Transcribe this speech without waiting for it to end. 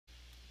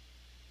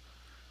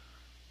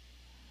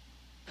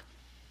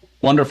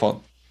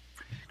Wonderful.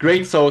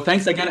 Great. So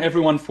thanks again,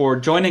 everyone, for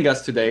joining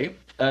us today.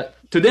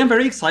 Today, I'm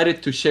very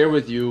excited to share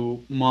with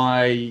you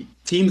my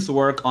team's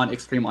work on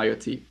extreme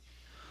IoT.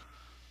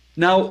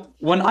 Now,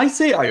 when I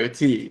say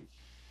IoT,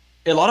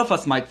 a lot of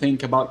us might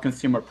think about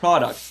consumer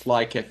products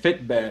like a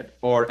Fitbit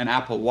or an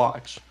Apple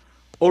Watch.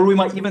 Or we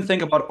might even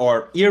think about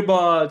our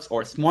earbuds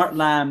or smart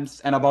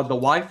lamps and about the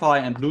Wi-Fi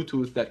and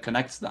Bluetooth that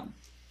connects them.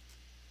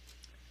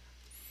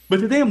 But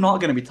today I'm not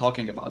going to be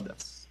talking about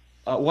this.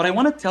 What I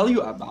want to tell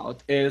you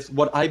about is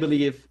what I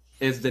believe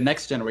is the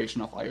next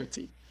generation of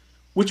IoT,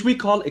 which we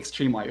call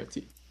extreme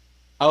IoT.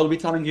 I will be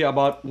telling you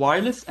about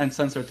wireless and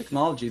sensor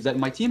technologies that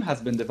my team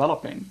has been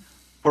developing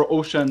for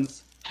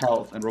oceans,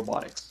 health, and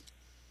robotics.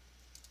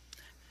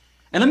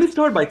 And let me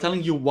start by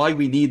telling you why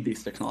we need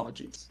these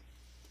technologies.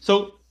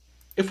 So,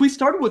 if we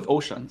start with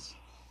oceans,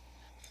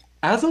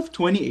 as of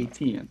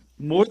 2018,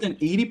 more than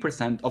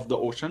 80% of the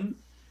ocean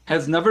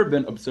has never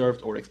been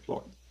observed or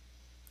explored.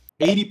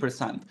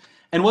 80%.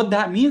 And what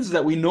that means is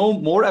that we know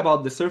more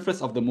about the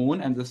surface of the moon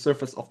and the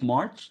surface of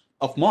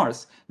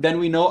Mars than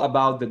we know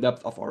about the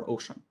depth of our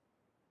ocean.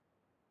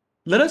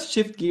 Let us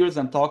shift gears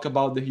and talk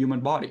about the human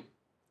body.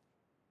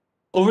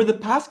 Over the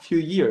past few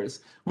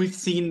years, we've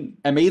seen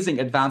amazing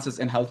advances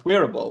in health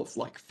wearables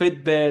like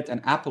Fitbit and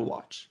Apple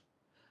Watch.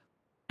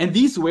 And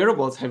these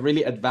wearables have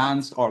really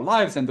advanced our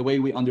lives and the way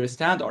we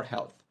understand our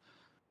health.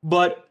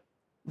 But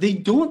they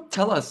don't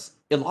tell us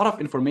a lot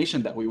of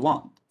information that we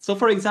want. So,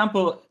 for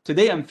example,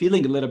 today I'm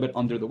feeling a little bit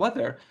under the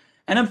weather,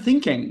 and I'm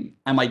thinking,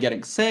 am I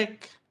getting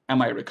sick?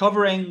 Am I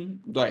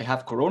recovering? Do I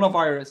have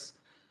coronavirus?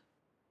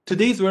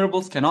 Today's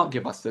wearables cannot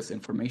give us this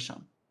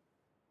information.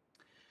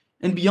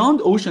 And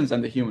beyond oceans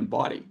and the human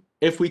body,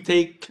 if we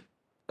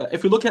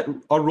look at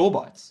our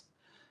robots,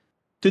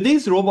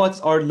 today's robots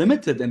are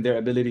limited in their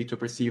ability to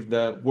perceive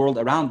the world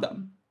around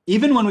them.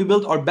 Even when we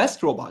build our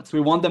best robots, we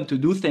want them to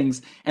do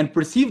things and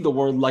perceive the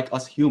world like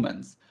us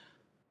humans.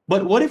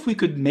 But what if we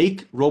could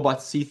make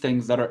robots see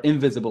things that are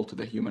invisible to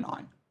the human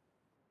eye?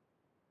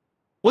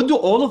 What do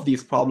all of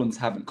these problems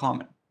have in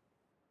common?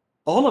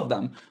 All of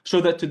them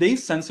show that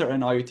today's sensor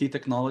and IoT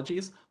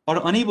technologies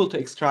are unable to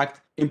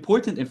extract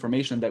important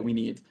information that we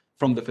need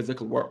from the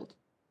physical world,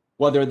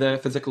 whether the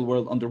physical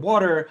world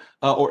underwater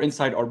or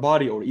inside our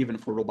body or even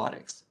for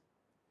robotics.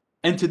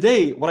 And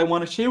today, what I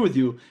want to share with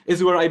you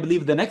is where I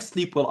believe the next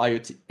leap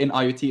in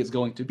IoT is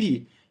going to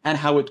be and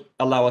how it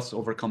allows us to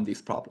overcome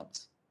these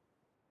problems.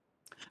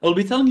 I'll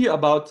be telling you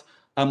about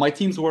my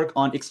team's work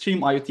on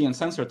extreme IoT and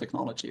sensor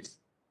technologies.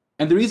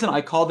 And the reason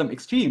I call them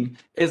extreme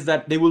is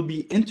that they will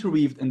be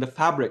interweaved in the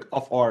fabric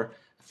of our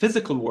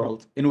physical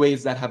world in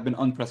ways that have been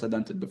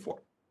unprecedented before.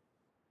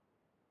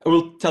 I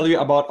will tell you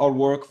about our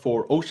work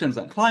for oceans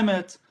and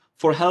climate,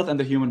 for health and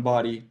the human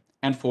body,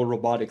 and for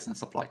robotics and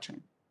supply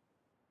chain.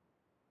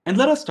 And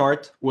let us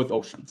start with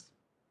oceans.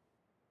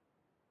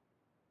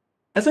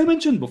 As I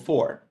mentioned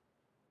before,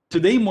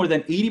 today more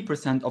than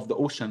 80% of the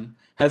ocean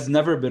has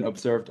never been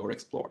observed or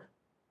explored.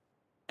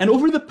 And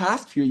over the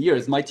past few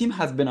years, my team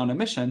has been on a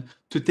mission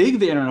to take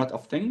the Internet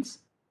of Things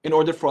in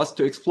order for us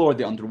to explore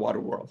the underwater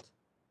world.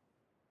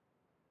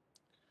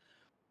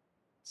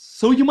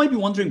 So you might be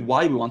wondering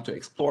why we want to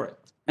explore it.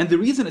 And the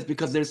reason is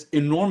because there's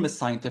enormous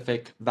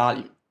scientific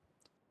value.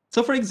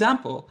 So for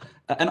example,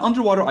 an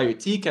underwater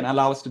IoT can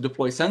allow us to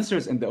deploy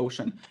sensors in the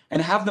ocean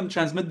and have them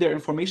transmit their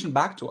information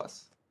back to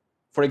us.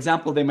 For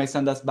example, they may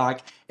send us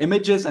back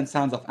images and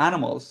sounds of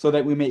animals so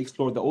that we may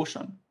explore the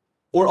ocean,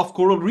 or of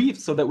coral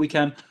reefs so that we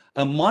can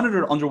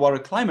monitor underwater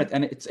climate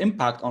and its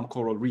impact on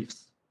coral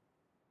reefs.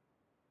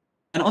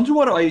 An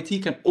underwater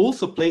IoT can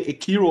also play a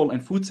key role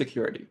in food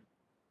security.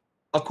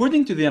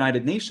 According to the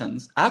United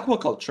Nations,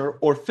 aquaculture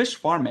or fish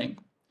farming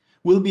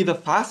will be the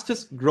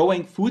fastest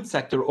growing food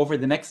sector over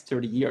the next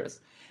 30 years,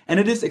 and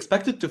it is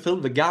expected to fill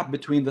the gap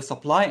between the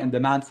supply and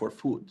demand for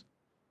food.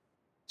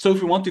 So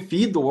if we want to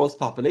feed the world's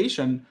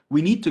population,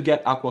 we need to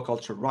get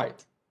aquaculture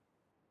right.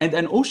 And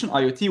an ocean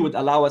IoT would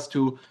allow us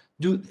to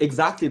do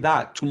exactly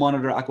that, to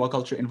monitor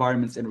aquaculture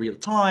environments in real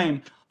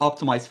time,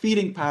 optimize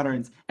feeding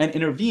patterns, and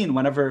intervene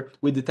whenever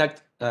we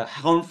detect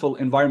harmful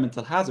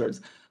environmental hazards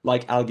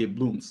like algae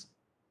blooms.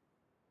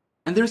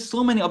 And there's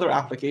so many other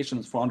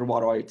applications for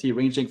underwater IoT,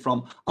 ranging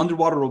from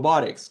underwater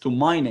robotics to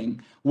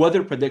mining,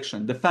 weather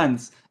prediction,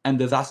 defense, and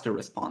disaster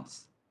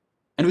response.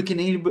 And we can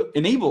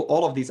enable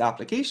all of these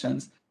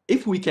applications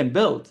if we can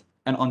build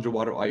an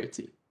underwater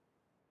IoT.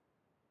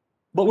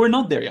 But we're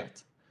not there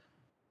yet.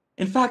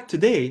 In fact,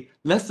 today,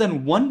 less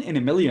than 1 in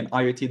a million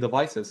IoT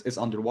devices is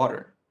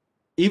underwater,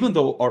 even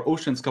though our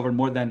oceans cover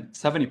more than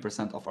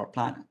 70% of our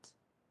planet.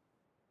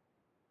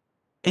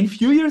 And a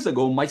few years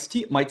ago, my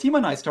team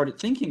and I started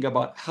thinking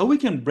about how we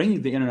can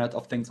bring the Internet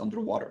of Things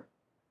underwater.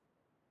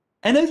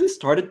 And as we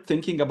started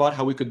thinking about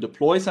how we could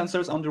deploy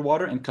sensors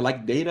underwater and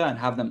collect data and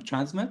have them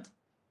transmit,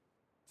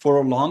 for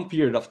a long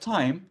period of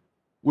time,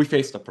 we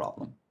faced a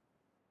problem.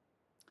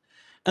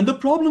 And the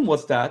problem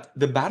was that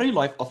the battery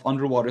life of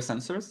underwater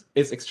sensors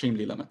is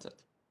extremely limited.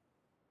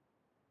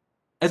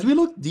 As we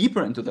looked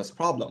deeper into this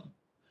problem,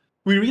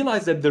 we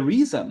realized that the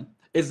reason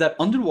is that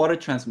underwater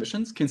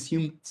transmissions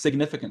consume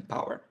significant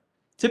power.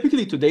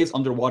 typically today's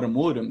underwater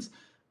modems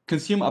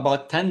consume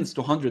about tens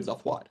to hundreds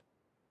of watts.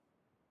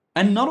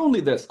 And not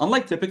only this,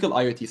 unlike typical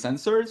IoT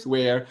sensors,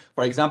 where,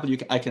 for example,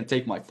 I can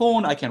take my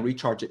phone, I can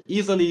recharge it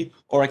easily,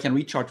 or I can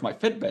recharge my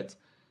Fitbit,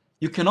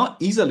 you cannot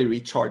easily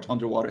recharge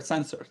underwater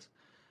sensors.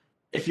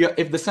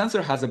 If the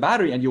sensor has a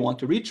battery and you want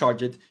to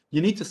recharge it,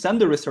 you need to send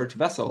the research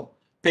vessel,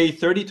 pay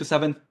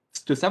 $30,000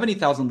 to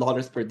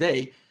 $70,000 per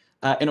day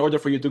in order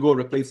for you to go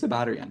replace the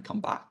battery and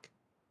come back.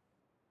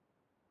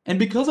 And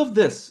because of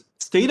this,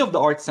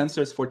 state-of-the-art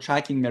sensors for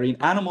tracking marine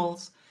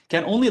animals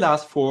can only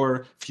last for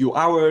a few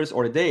hours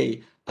or a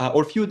day,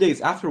 or few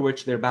days, after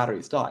which their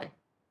batteries die.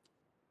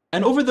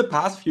 And over the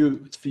past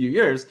few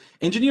years,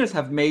 engineers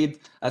have made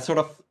a sort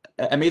of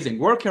amazing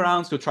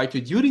workarounds to try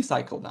to duty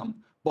cycle them.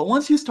 But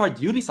once you start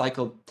duty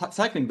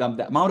cycling them,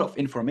 the amount of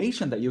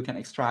information that you can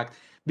extract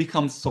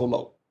becomes so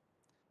low.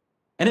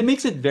 And it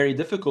makes it very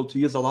difficult to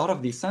use a lot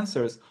of these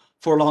sensors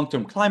for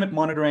long-term climate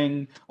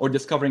monitoring or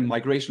discovering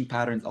migration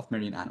patterns of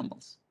marine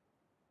animals.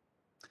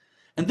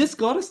 And this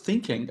got us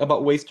thinking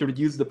about ways to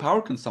reduce the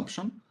power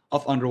consumption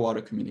of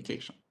underwater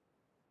communication.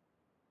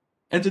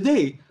 And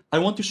today, I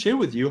want to share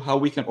with you how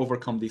we can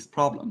overcome these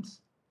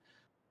problems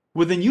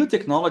with a new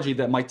technology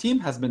that my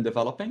team has been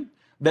developing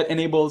that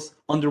enables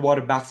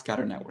underwater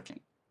backscatter networking.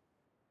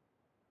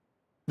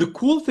 The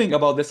cool thing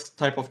about this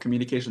type of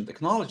communication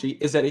technology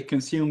is that it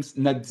consumes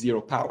net zero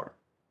power.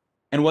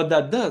 And what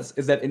that does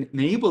is that it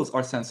enables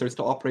our sensors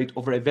to operate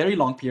over a very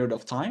long period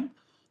of time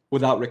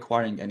without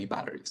requiring any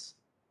batteries.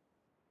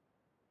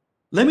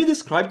 Let me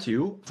describe to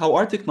you how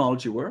our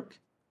technology works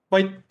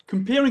by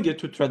comparing it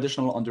to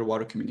traditional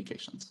underwater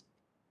communications.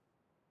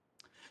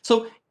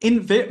 So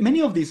in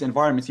many of these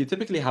environments, you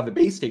typically have a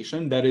base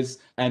station that is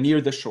near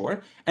the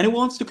shore, and it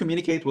wants to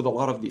communicate with a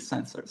lot of these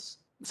sensors.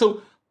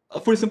 So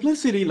for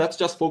simplicity, let's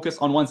just focus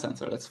on one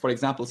sensor. Let's, for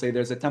example, say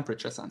there's a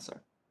temperature sensor.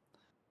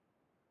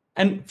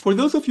 And for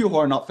those of you who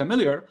are not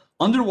familiar,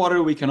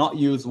 underwater we cannot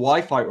use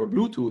Wi-Fi or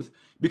Bluetooth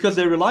because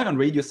they rely on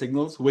radio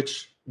signals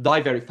which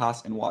die very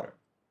fast in water.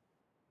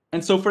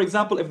 And so, for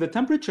example, if the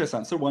temperature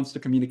sensor wants to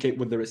communicate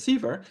with the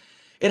receiver,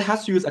 it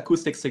has to use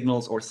acoustic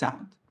signals or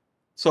sound.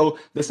 So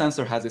the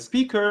sensor has a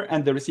speaker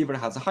and the receiver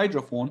has a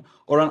hydrophone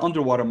or an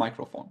underwater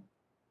microphone.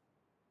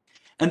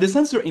 And the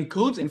sensor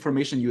encodes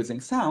information using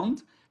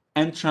sound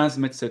and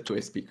transmits it to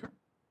a speaker.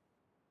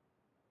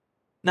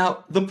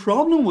 Now, the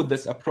problem with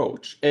this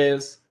approach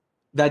is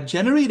that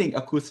generating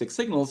acoustic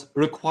signals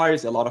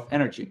requires a lot of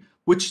energy,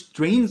 which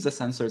drains the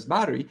sensor's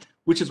battery,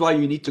 which is why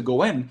you need to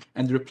go in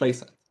and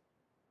replace it.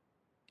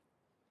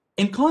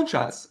 In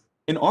contrast,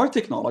 in our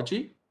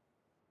technology,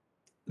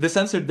 the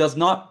sensor does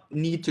not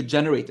need to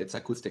generate its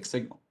acoustic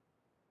signal.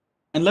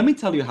 And let me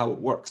tell you how it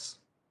works.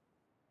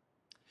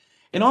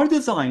 In our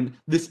design,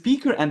 the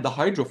speaker and the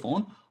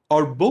hydrophone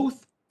are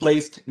both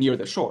placed near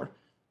the shore,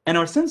 and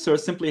our sensor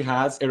simply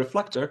has a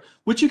reflector,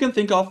 which you can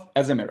think of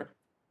as a mirror.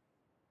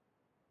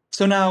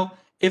 So now,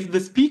 if the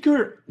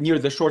speaker near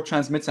the shore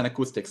transmits an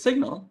acoustic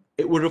signal,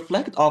 it will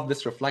reflect off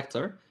this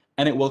reflector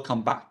and it will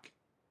come back.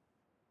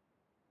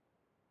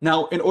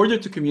 Now, in order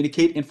to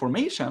communicate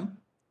information,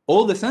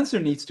 all the sensor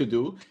needs to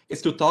do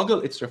is to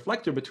toggle its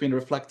reflector between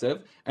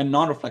reflective and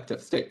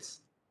non-reflective states.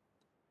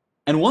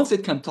 And once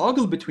it can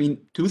toggle between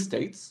two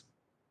states,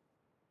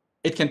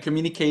 it can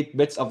communicate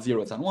bits of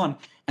zeros and one,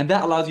 and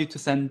that allows you to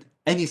send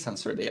any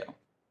sensor data.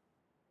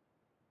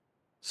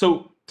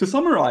 So to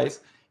summarize,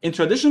 in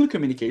traditional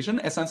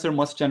communication, a sensor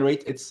must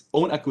generate its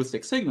own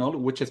acoustic signal,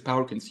 which is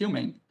power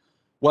consuming,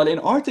 while in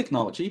our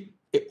technology,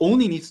 it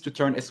only needs to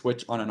turn a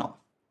switch on and off.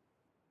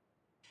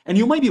 And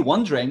you might be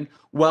wondering,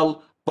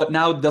 well, but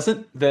now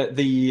doesn't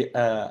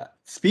the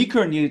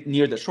speaker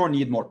near the shore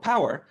need more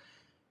power?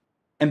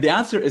 And the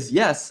answer is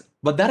yes,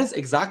 but that is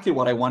exactly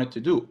what I wanted to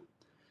do.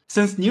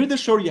 Since near the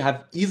shore you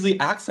have easy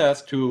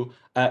access to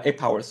a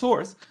power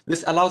source,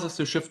 this allows us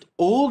to shift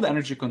all the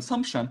energy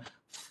consumption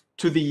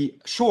to the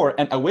shore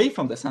and away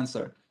from the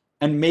sensor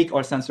and make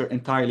our sensor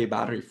entirely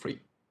battery free.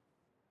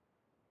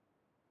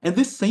 And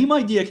this same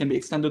idea can be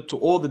extended to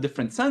all the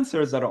different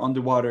sensors that are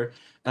underwater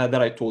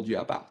that I told you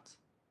about.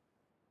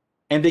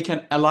 And it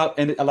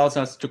allows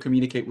us to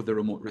communicate with the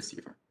remote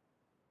receiver.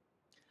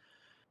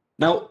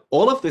 Now,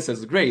 all of this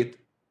is great,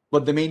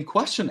 but the main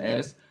question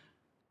is,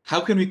 how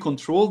can we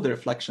control the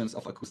reflections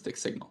of acoustic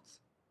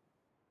signals?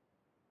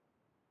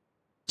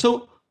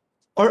 So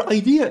our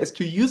idea is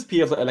to use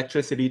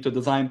piezoelectricity to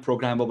design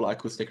programmable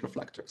acoustic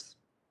reflectors.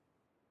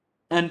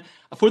 And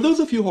for those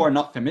of you who are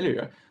not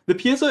familiar, the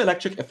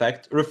piezoelectric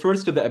effect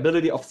refers to the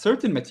ability of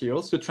certain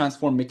materials to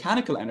transform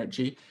mechanical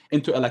energy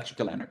into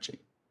electrical energy.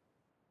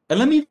 And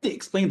let me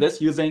explain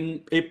this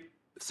using a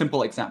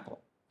simple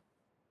example.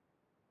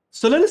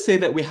 So let us say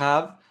that we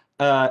have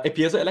a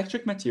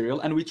piezoelectric material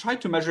and we try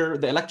to measure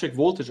the electric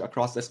voltage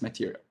across this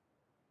material.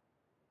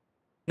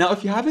 Now,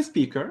 if you have a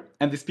speaker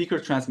and the speaker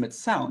transmits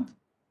sound,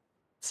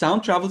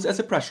 sound travels as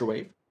a pressure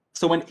wave.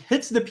 So when it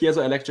hits the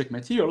piezoelectric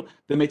material,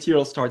 the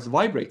material starts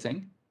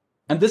vibrating,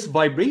 and this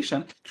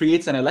vibration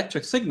creates an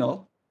electric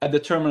signal at the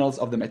terminals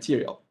of the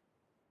material.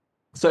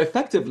 So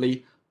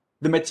effectively,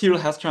 the material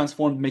has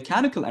transformed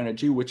mechanical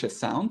energy, which is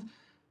sound,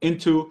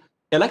 into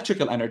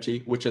electrical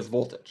energy, which is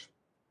voltage.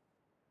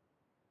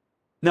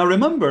 Now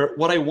remember,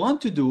 what I want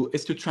to do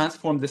is to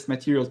transform this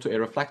material to a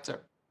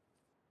reflector.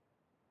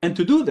 And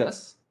to do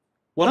this,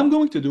 what I'm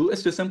going to do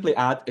is to simply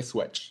add a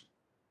switch.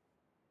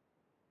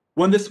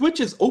 When the switch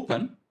is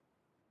open,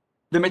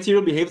 the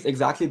material behaves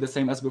exactly the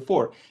same as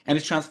before, and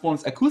it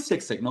transforms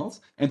acoustic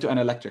signals into an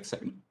electric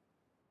signal.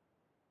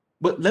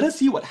 But let us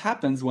see what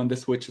happens when the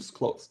switch is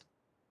closed.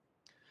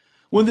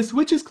 When the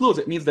switch is closed,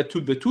 it means that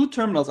the two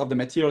terminals of the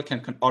material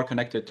are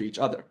connected to each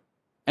other.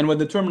 And when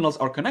the terminals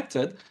are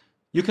connected,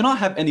 you cannot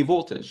have any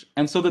voltage,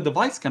 and so the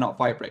device cannot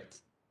vibrate.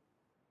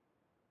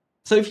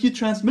 So if you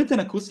transmit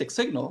an acoustic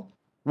signal,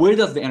 where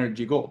does the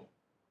energy go?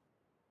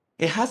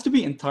 It has to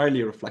be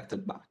entirely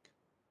reflected back.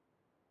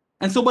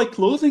 And so by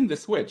closing the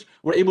switch,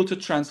 we're able to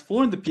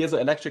transform the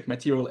piezoelectric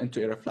material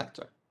into a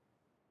reflector.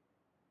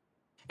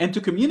 And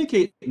to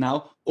communicate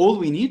now, all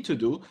we need to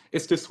do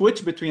is to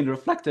switch between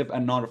reflective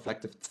and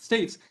non-reflective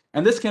states,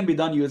 and this can be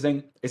done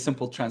using a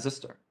simple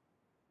transistor.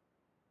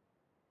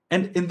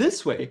 And in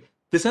this way,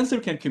 the sensor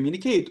can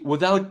communicate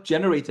without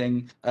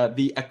generating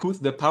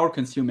the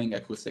power-consuming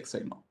acoustic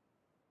signal.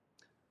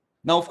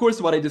 Now, of course,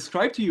 what I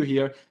described to you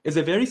here is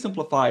a very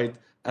simplified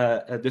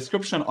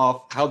description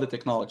of how the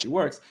technology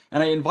works,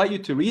 and I invite you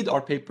to read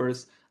our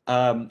papers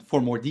for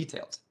more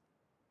details.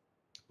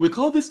 We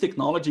call this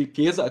technology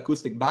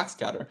piezoacoustic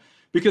backscatter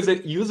because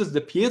it uses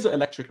the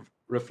piezoelectric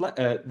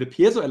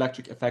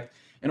effect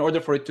in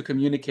order for it to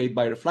communicate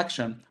by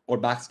reflection or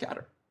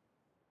backscatter.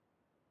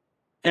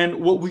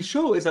 And what we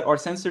show is that our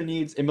sensor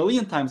needs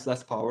 1,000,000 times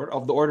less power,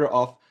 of the order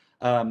of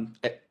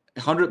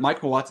 100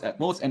 microwatts at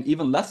most, and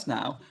even less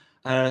now,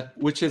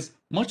 which is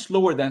much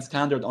lower than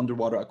standard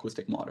underwater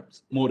acoustic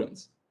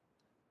modems.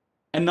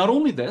 And not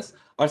only this,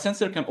 our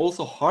sensor can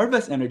also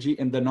harvest energy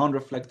in the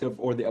non-reflective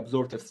or the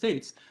absorptive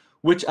states,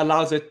 which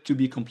allows it to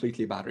be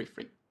completely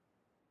battery-free.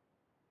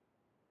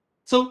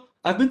 So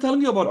I've been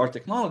telling you about our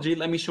technology.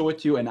 Let me show it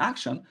to you in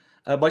action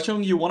by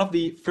showing you one of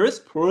the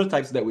first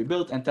prototypes that we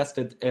built and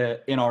tested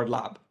in our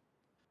lab.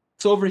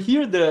 So over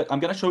here, I'm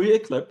going to show you a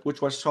clip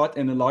which was shot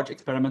in a large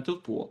experimental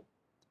pool.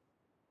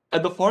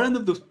 At the far end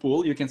of this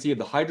pool, you can see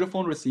the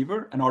hydrophone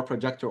receiver and our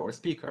projector or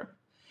speaker.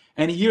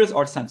 And here's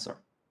our sensor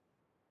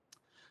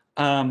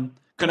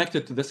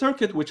connected to the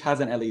circuit, which has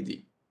an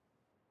LED.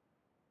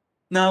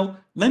 Now,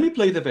 let me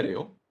play the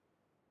video.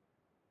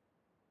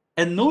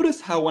 And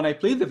notice how when I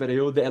play the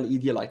video, the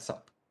LED lights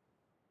up.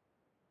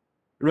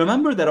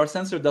 Remember that our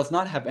sensor does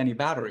not have any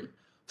battery,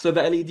 so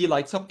the LED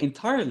lights up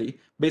entirely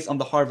based on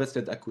the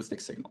harvested acoustic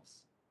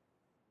signals.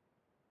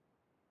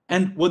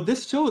 And what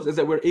this shows is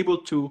that we're able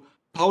to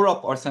power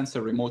up our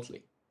sensor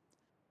remotely.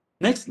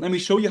 Next, let me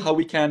show you how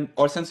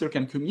our sensor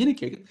can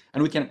communicate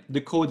and we can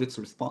decode its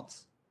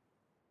response.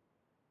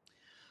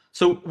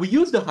 So we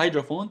use the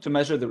hydrophone to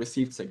measure the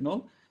received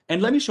signal,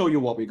 and let me show you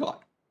what we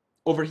got.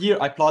 Over here,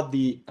 I plot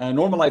the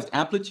normalized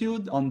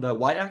amplitude on the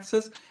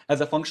y-axis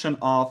as a function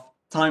of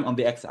time on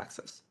the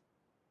x-axis.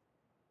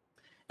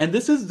 And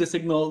this is the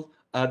signal,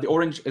 the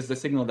orange is the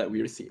signal that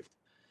we received.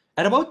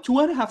 At about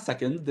 2.5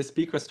 seconds, the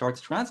speaker starts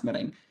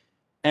transmitting,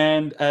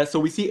 and so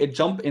we see a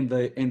jump in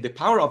the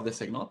power of the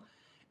signal.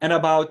 And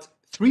about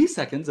 3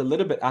 seconds, a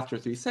little bit after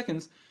 3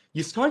 seconds,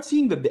 you start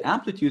seeing that the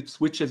amplitude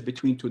switches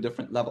between two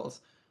different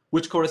levels,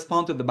 which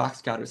correspond to the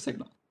backscatter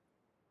signal.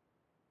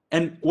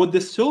 And what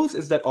this shows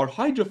is that our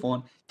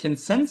hydrophone can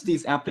sense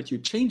these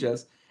amplitude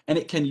changes, and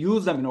it can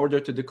use them in order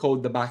to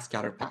decode the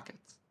backscatter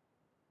packets.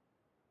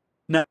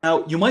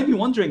 Now, you might be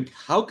wondering,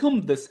 how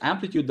come this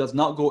amplitude does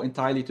not go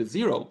entirely to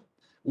zero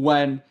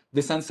when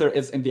the sensor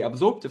is in the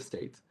absorptive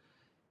state?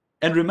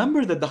 And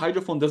remember that the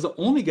hydrophone doesn't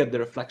only get the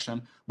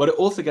reflection, but it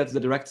also gets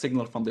the direct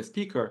signal from the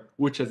speaker,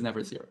 which is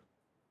never zero.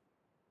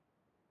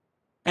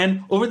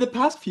 And over the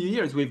past few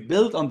years, we've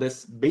built on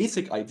this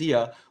basic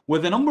idea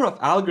with a number of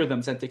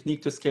algorithms and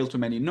techniques to scale to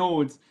many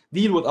nodes,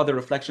 deal with other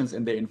reflections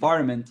in the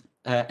environment,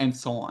 and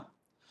so on.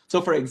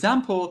 So for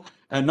example,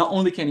 not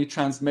only can you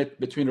transmit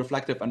between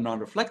reflective and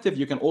non-reflective,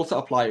 you can also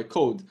apply a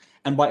code.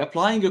 And by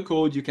applying a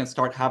code, you can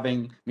start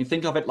having,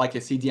 think of it like a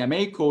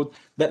CDMA code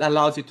that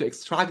allows you to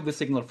extract the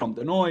signal from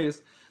the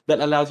noise, that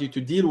allows you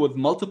to deal with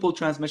multiple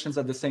transmissions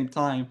at the same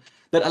time,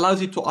 that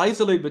allows you to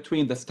isolate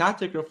between the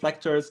static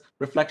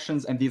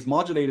reflections, and these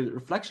modulated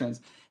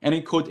reflections, and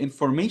encode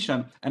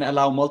information and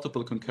allow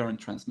multiple concurrent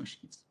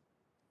transmissions.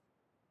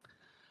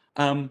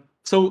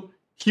 So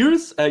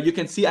here's, you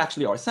can see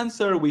actually our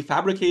sensor. We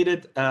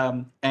fabricated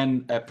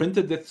and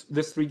printed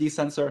this 3D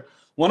sensor.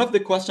 One of the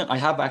questions, I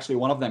have actually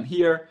one of them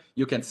here.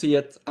 You can see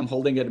it. I'm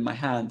holding it in my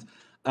hand.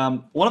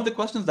 One of the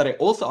questions that I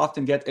also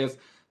often get is,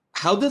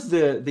 how does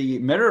the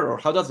mirror or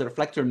how does the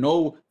reflector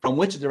know from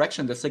which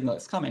direction the signal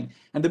is coming?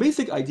 And the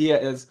basic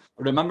idea is,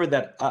 remember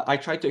that I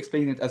tried to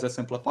explain it as a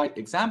simplified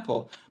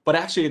example, but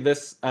actually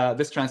this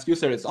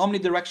transducer is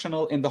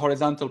omnidirectional in the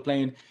horizontal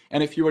plane.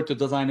 And if you were to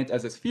design it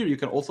as a sphere, you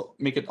can also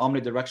make it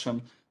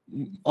omnidirectional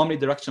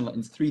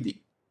in 3D.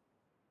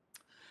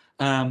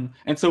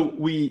 And so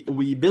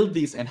we build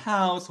these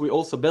in-house. We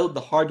also build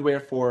the hardware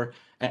for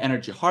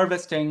energy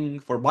harvesting,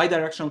 for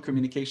bidirectional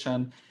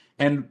communication,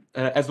 and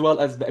as well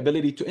as the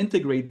ability to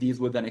integrate these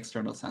with an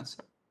external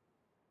sensor.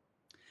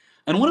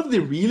 And one of the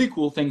really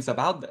cool things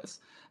about this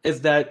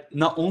is that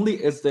not only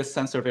is this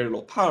sensor very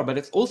low power, but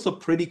it's also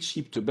pretty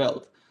cheap to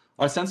build.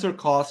 Our sensor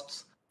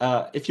costs,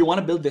 if you want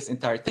to build this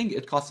entire thing,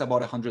 it costs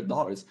about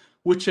 $100,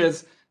 which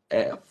is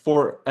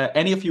for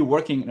any of you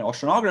working in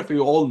oceanography,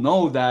 you all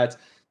know that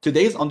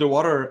today's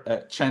underwater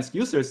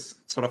transducers,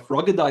 sort of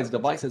ruggedized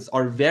devices,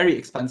 are very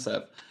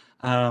expensive.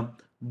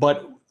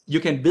 But you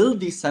can build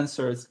these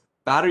sensors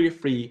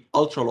battery-free,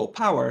 ultra-low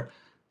power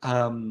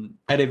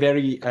at a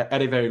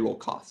very low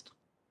cost.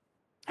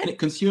 And it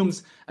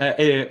consumes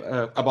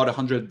about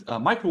 100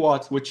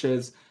 microwatts, which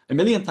is a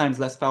million times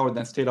less power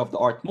than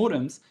state-of-the-art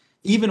modems,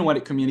 even when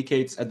it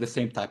communicates at the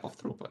same type of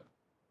throughput.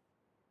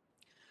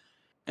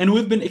 And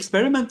we've been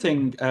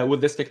experimenting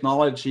with this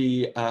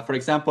technology. For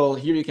example,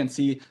 here you can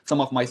see some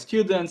of my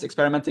students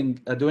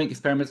doing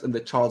experiments in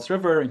the Charles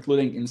River,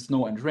 including in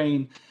snow and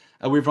rain.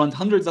 We've run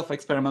hundreds of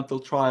experimental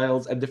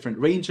trials at different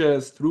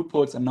ranges,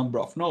 throughputs, and number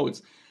of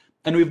nodes.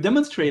 And we've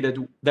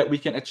demonstrated that we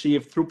can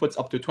achieve throughputs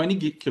up to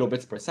 20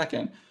 kilobits per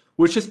second,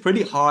 which is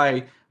pretty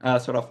high,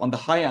 sort of on the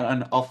high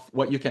end of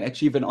what you can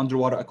achieve in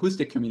underwater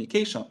acoustic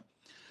communication.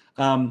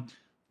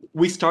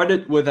 We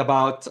started with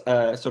about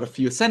sort of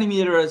few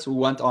centimeters. We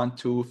went on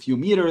to a few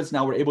meters.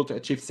 Now we're able to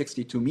achieve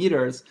 62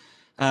 meters.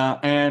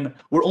 And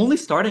we're only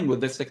starting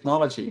with this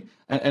technology.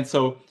 And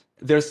so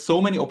there's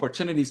so many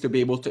opportunities to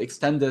be able to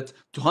extend it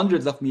to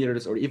hundreds of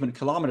meters or even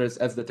kilometers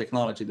as the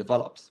technology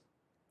develops.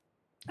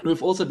 And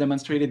we've also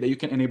demonstrated that you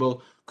can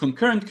enable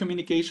concurrent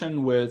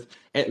communication with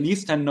at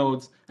least 10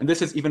 nodes, and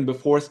this is even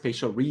before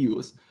spatial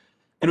reuse.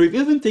 And we've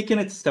even taken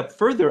it a step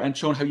further and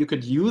shown how you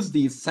could use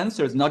these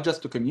sensors not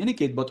just to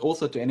communicate, but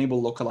also to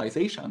enable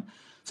localization.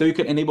 So you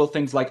can enable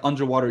things like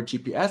underwater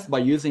GPS by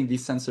using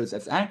these sensors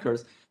as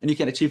anchors, and you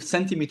can achieve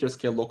centimeter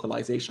scale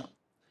localization.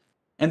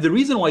 And the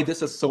reason why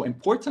this is so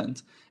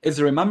important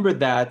is remember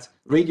that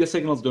radio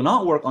signals do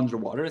not work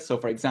underwater. So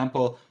for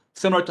example,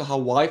 similar to how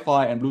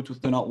Wi-Fi and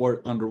Bluetooth do not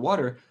work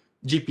underwater,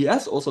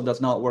 GPS also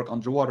does not work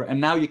underwater. And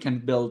now you can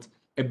build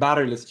a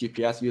batteryless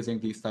GPS using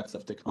these types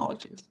of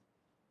technologies.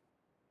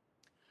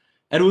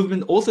 And we've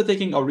been also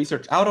taking our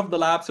research out of the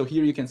lab. So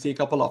here you can see a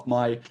couple of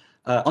my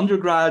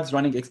undergrads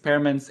running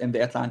experiments in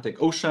the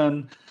Atlantic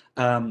Ocean.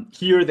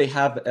 Here they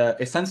have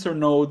a sensor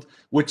node,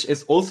 which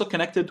is also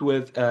connected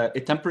with a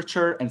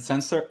temperature and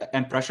sensor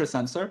and pressure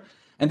sensor.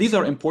 And these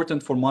are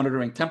important for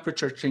monitoring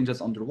temperature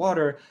changes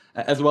underwater,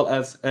 as well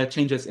as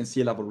changes in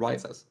sea level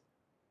rises.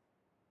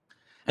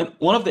 And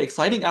one of the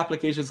exciting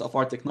applications of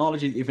our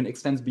technology even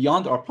extends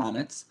beyond our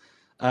planets.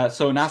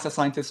 So NASA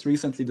scientists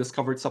recently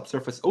discovered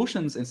subsurface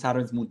oceans in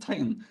Saturn's moon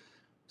Titan.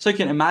 So you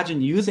can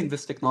imagine using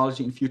this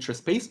technology in future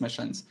space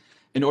missions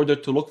in order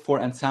to look for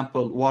and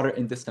sample water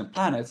in distant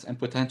planets and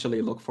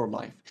potentially look for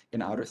life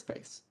in outer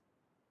space.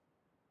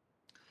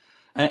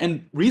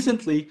 And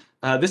recently,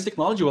 this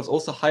technology was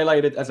also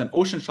highlighted as an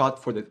ocean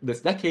shot for this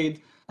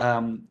decade,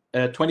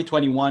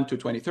 2021 to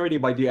 2030,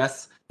 by the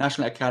US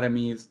National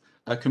Academy's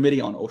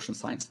Committee on Ocean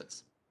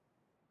Sciences.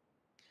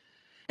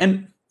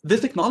 And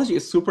this technology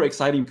is super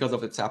exciting because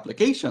of its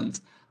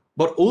applications,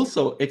 but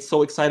also it's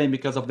so exciting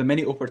because of the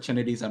many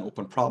opportunities and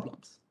open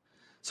problems.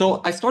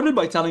 So I started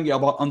by telling you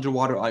about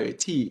underwater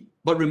IoT,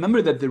 but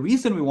remember that the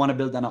reason we want to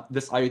build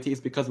this IoT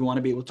is because we want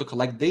to be able to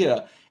collect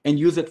data and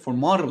use it for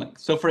modeling.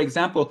 So for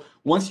example,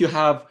 once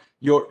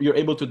you're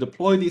able to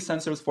deploy these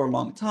sensors for a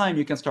long time,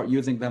 you can start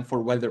using them for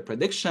weather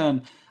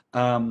prediction,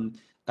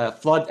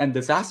 flood and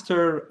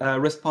disaster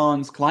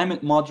response,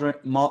 climate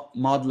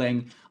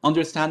modeling,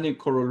 understanding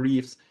coral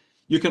reefs.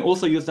 You can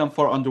also use them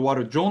for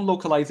underwater drone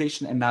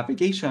localization and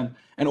navigation,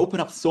 and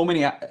open up so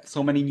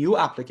many new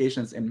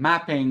applications in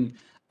mapping,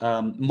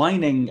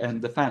 mining,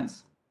 and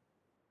defense.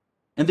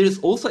 And there's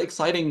also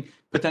exciting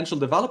potential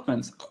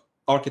developments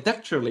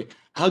architecturally.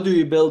 How do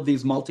you build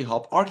these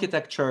multi-hop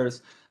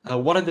architectures?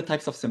 What are the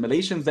types of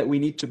simulations that we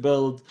need to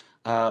build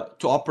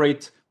to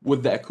operate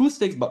with the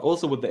acoustics, but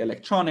also with the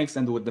electronics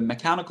and with the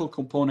mechanical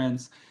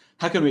components?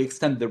 How can we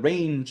extend the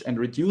range and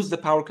reduce the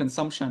power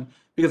consumption?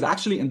 Because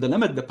actually, in the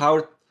limit, the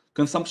power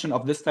consumption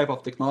of this type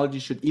of technology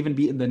should even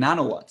be in the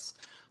nanowatts.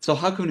 So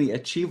how can we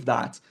achieve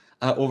that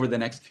over the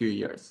next few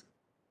years?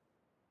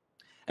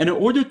 And in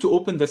order to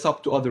open this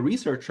up to other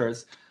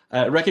researchers,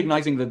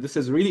 recognizing that this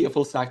is really a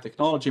full stack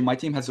technology, my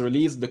team has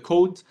released the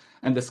code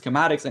and the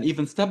schematics and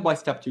even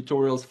step-by-step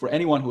tutorials for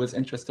anyone who is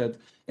interested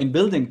in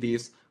building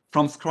these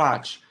from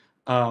scratch,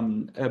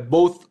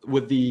 both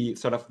with the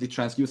sort of the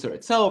transducer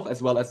itself,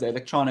 as well as the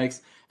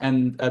electronics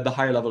and the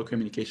higher level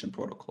communication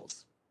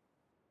protocols.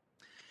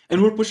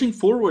 And we're pushing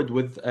forward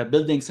with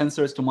building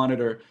sensors to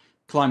monitor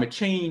climate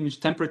change,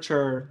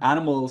 temperature,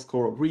 animals,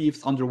 coral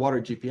reefs, underwater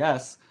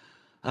GPS.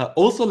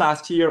 Also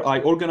last year, I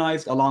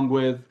organized, along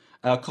with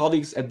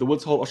colleagues at the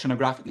Woods Hole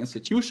Oceanographic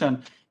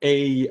Institution,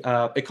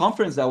 a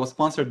conference that was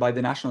sponsored by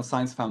the National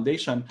Science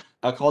Foundation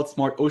called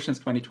Smart Oceans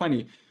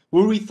 2020,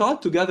 where we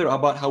thought together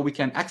about how we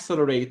can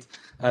accelerate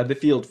the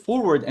field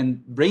forward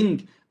and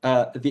bring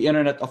the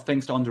Internet of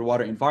Things to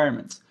underwater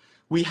environments.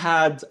 We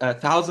had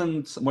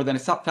more than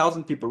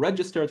 1,000 people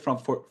registered from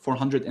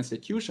 400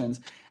 institutions.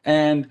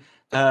 And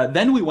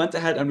then we went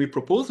ahead and we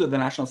proposed with the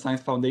National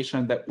Science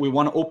Foundation that we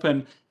want to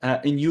open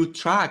a new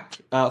track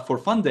for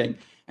funding.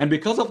 And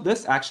because of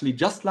this, actually,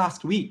 just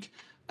last week,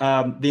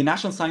 the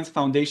National Science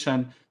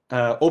Foundation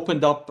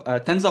opened up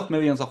tens of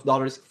millions of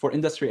dollars for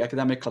industry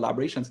academic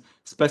collaborations,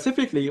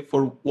 specifically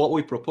for what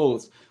we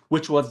proposed,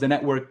 which was the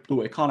network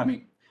blue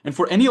economy. And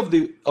for any of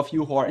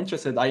you who are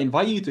interested, I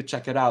invite you to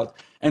check it out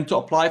and to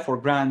apply for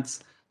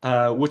grants,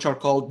 which are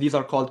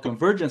called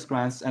convergence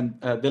grants, and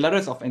the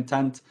letters of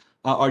intent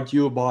are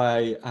due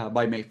by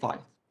May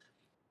 5th.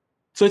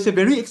 So it's a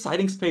very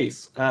exciting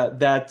space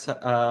that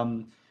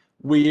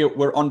we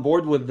were on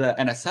board with the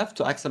NSF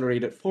to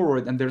accelerate it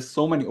forward, and there's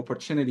so many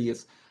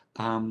opportunities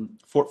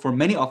for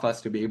many of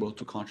us to be able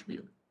to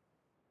contribute.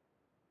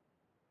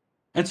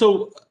 And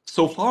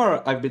so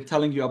far, I've been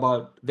telling you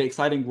about the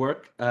exciting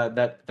work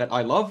that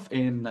I love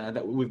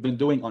that we've been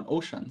doing on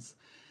oceans.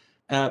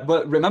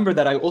 But remember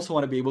that I also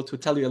want to be able to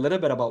tell you a little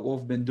bit about what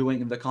we've been doing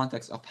in the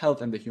context of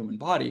health and the human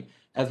body,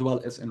 as well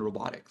as in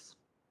robotics.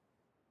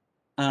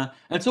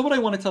 And so what I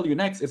want to tell you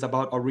next is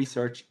about our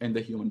research in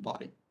the human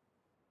body.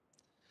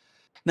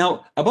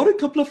 Now, about a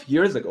couple of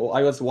years ago,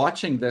 I was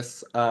watching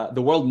the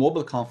World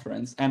Mobile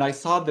Conference, and I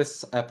saw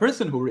this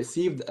person who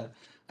received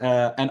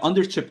an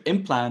under-chip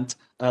implant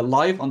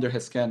live under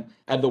his skin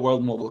at the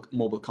World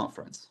Mobile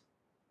Conference.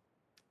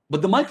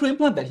 But the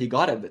microimplant that he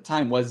got at the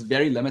time was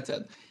very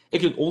limited. It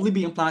could only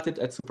be implanted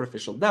at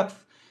superficial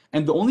depth,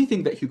 and the only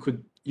thing that you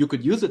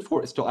could use it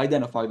for is to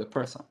identify the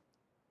person.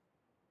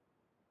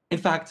 In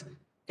fact,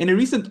 in a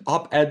recent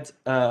op-ed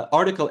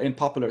article in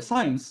Popular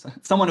Science,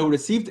 someone who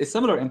received a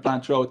similar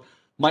implant wrote,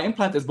 "My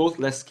implant is both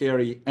less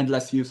scary and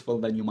less useful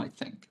than you might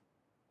think."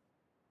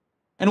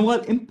 And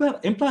while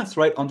implants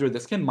right under the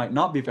skin might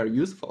not be very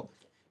useful,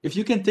 if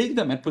you can take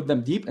them and put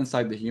them deep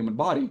inside the human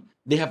body,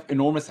 they have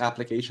enormous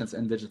applications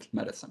in digital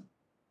medicine.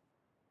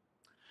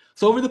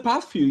 So over the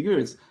past few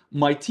years,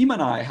 my team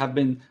and I have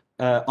been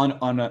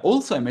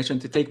also a mission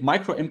to take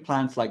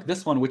microimplants like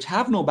this one, which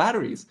have no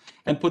batteries,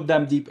 and put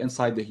them deep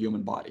inside the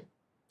human body.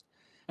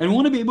 And we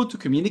want to be able to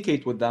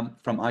communicate with them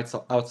from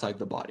outside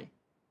the body.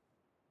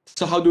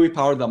 So how do we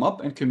power them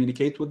up and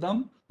communicate with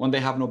them when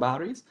they have no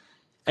batteries?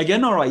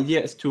 Again, our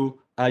idea is to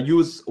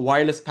use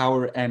wireless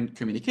power and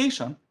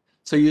communication.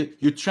 So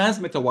you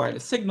transmit a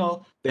wireless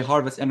signal, they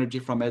harvest energy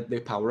from it, they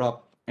power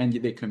up, and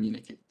they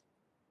communicate.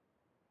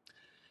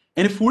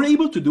 And if we're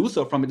able to do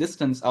so from a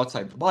distance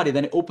outside the body,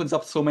 then it opens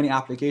up so many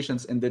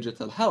applications in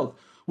digital health,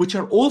 which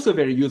are also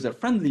very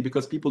user-friendly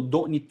because people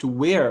don't need to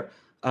wear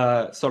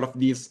sort of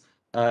these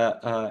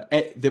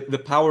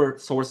the power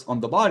source on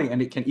the body,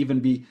 and it can even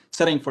be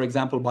setting, for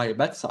example, by a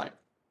bedside.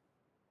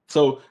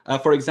 So,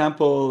 for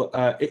example,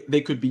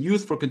 they could be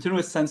used for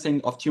continuous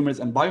sensing of tumors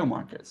and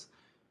biomarkers.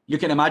 You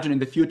can imagine in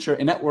the future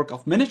a network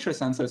of miniature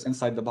sensors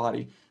inside the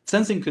body,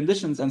 sensing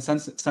conditions and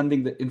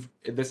sending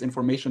this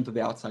information to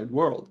the outside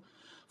world.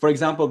 For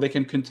example, they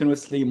can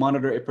continuously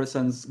monitor a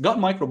person's gut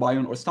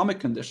microbiome or stomach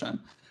condition.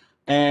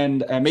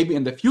 And maybe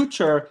in the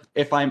future,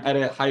 if I'm at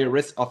a higher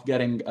risk of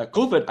getting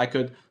COVID, I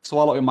could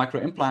swallow a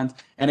microimplant,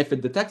 and if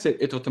it detects it,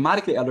 it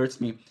automatically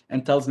alerts me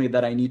and tells me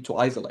that I need to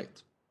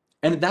isolate.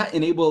 And that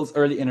enables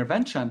early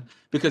intervention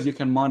because you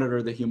can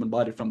monitor the human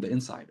body from the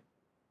inside.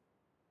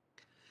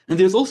 And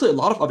there's also a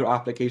lot of other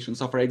applications.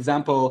 So for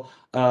example,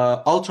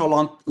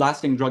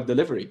 ultra-long-lasting drug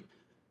delivery.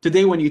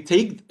 Today, when you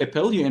take a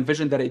pill, you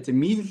envision that it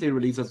immediately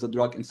releases the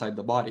drug inside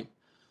the body.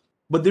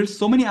 But there's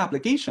so many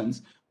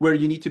applications where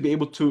you need to be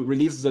able to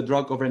release the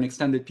drug over an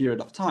extended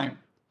period of time.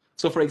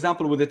 So for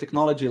example, with a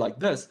technology like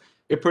this,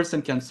 a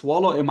person can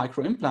swallow a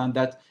microimplant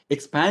that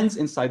expands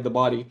inside the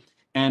body,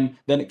 and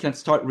then it can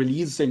start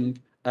releasing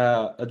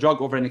a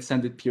drug over an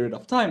extended period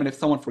of time. And if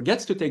someone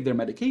forgets to take their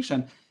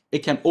medication, it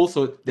can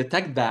also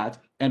detect that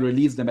and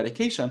release the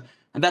medication.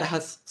 And that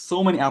has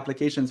so many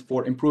applications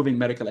for improving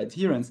medical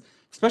adherence,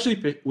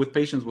 especially with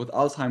patients with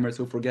Alzheimer's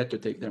who forget to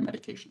take their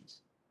medications.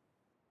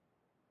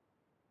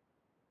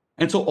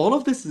 And so all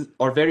of this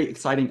are very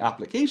exciting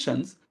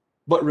applications,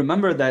 but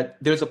remember that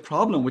there's a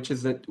problem, which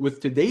is that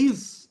with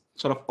today's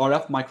sort of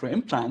RF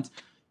microimplants,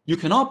 you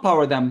cannot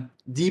power them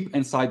deep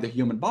inside the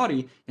human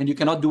body, and you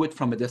cannot do it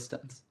from a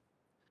distance.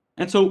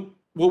 And so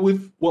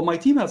what my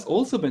team has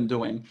also been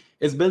doing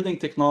is building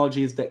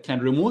technologies that can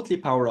remotely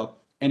power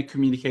up and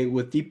communicate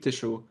with deep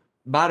tissue,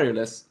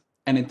 batteryless,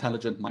 and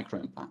intelligent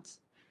microimplants.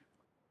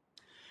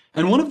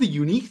 And one of the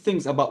unique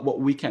things about what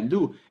we can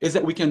do is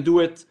that we can do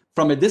it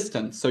from a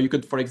distance. So you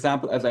could, for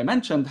example, as I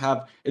mentioned,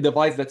 have a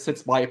device that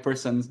sits by a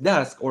person's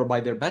desk or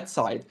by their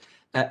bedside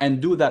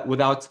and do that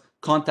without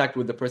contact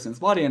with the person's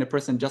body, and a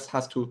person just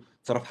has to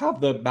sort of have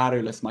the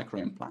batteryless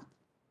microimplant.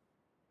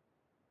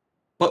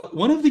 But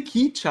one of the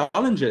key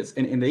challenges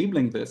in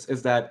enabling this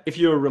is that if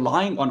you're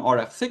relying on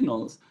RF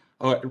signals,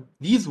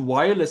 these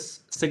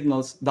wireless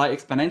signals die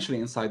exponentially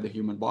inside the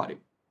human body.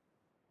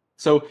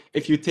 So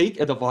if you take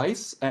a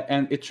device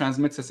and it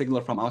transmits a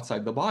signal from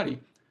outside the body,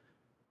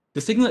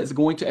 the signal is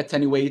going to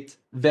attenuate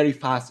very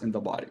fast in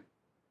the body.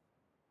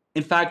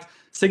 In fact,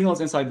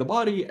 signals inside the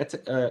body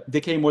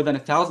decay more than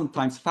 1,000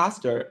 times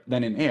faster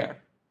than in air.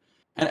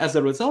 And as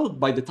a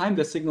result, by the time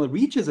the signal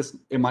reaches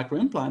a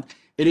microimplant,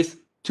 it is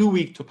too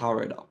weak to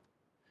power it up.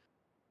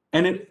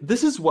 And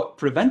this is what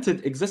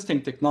prevented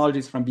existing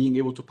technologies from being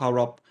able to power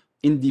up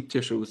in deep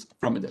tissues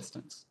from a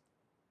distance.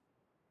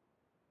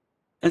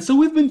 And so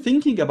we've been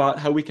thinking about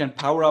how we can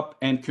power up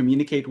and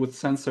communicate with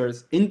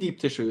sensors in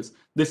deep tissues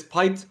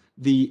despite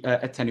the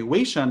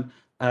attenuation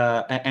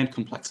and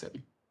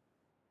complexity.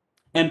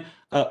 And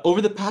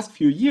over the past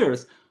few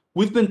years,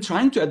 we've been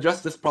trying to address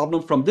this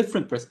problem from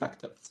different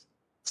perspectives.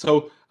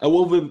 So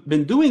what we've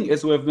been doing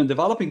is we've been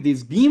developing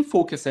these beam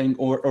focusing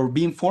or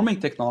beam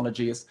forming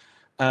technologies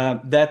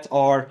that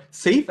are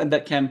safe and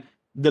that can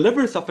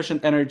deliver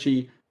sufficient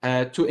energy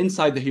to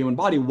inside the human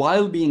body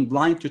while being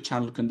blind to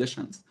channel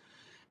conditions.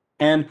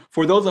 And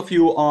for those of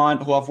you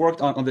who have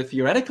worked on the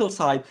theoretical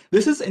side,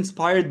 this is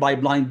inspired by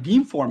blind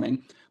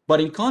beamforming.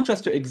 But in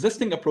contrast to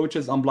existing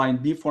approaches on blind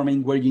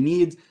beamforming, where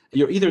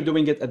you're either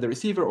doing it at the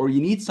receiver or you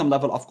need some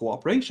level of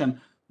cooperation,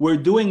 we're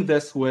doing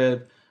this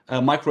with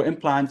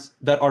microimplants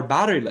that are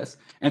batteryless.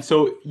 And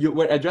so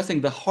we're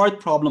addressing the hard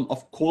problem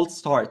of cold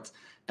start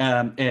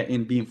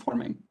in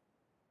beamforming.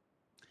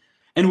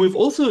 And we're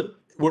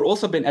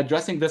also been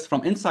addressing this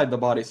from inside the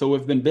body. So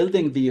we've been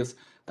building these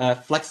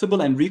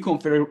flexible and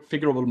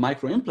reconfigurable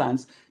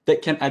microimplants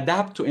that can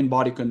adapt to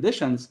in-body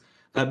conditions.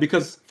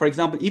 Because, for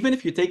example, even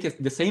if you take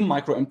the same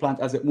microimplant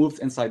as it moves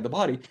inside the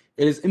body,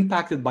 it is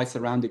impacted by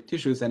surrounding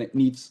tissues and it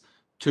needs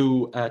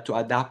to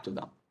adapt to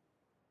them.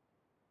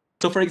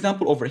 So, for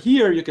example, over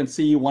here, you can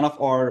see one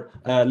of our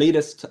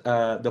latest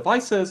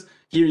devices.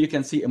 Here you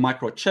can see a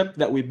microchip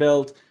that we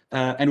built,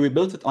 and we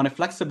built it on a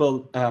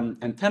flexible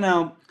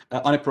antenna,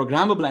 on a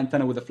programmable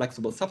antenna with a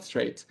flexible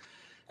substrate.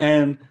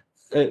 And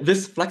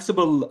this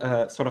flexible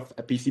sort of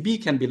a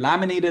PCB can be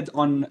laminated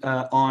on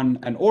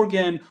an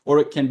organ, or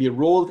it can be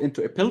rolled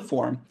into a pill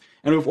form.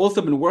 And we've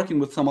also been working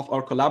with some of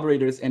our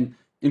collaborators in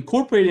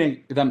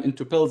incorporating them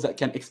into pills that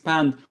can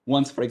expand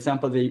once, for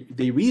example,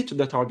 they reach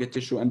the target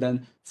tissue and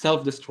then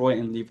self-destroy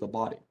and leave the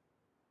body.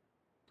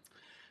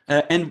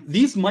 And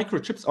these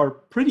microchips are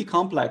pretty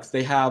complex.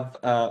 They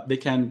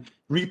can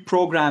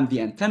reprogram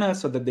the antenna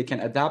so that they can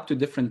adapt to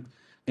different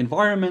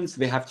environments.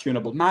 They have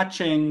tunable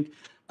matching,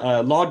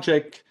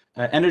 logic,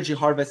 energy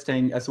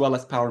harvesting, as well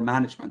as power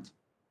management.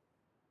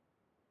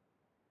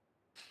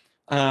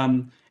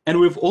 And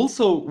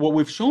what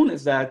we've shown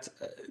is that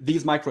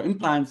these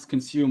microimplants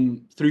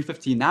consume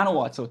 350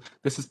 nanowatts. So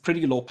this is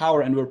pretty low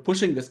power, and we're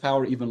pushing this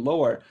power even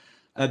lower.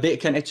 They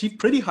can achieve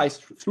pretty high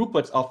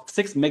throughputs of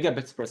 6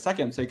 megabits per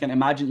second. So you can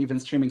imagine even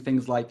streaming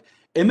things like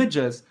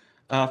images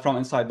from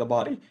inside the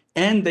body.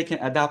 And they can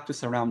adapt to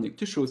surrounding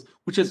tissues,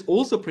 which is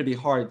also pretty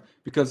hard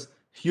because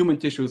human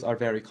tissues are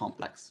very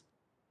complex.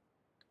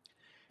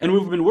 And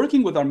we've been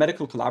working with our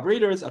medical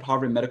collaborators at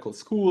Harvard Medical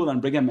School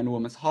and Brigham and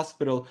Women's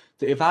Hospital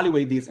to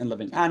evaluate these in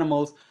living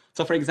animals.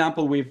 So for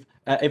example, we've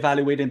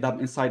evaluated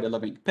them inside a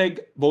living pig,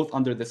 both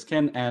under the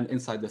skin and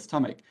inside the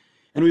stomach.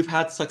 And we've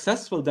had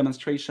successful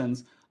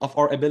demonstrations of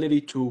our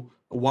ability to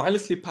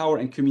wirelessly power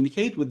and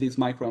communicate with these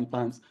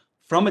microimplants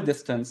from a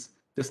distance,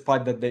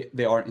 despite that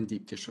they are in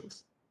deep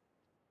tissues.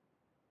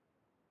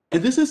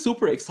 And this is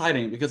super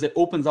exciting because it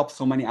opens up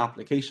so many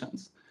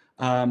applications.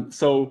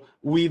 So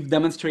we've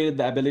demonstrated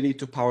the ability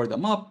to power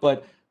them up,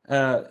 but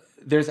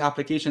there's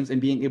applications in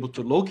being able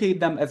to locate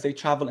them as they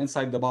travel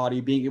inside the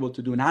body, being able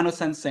to do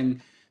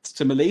nanosensing,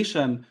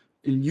 stimulation,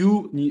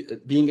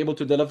 being able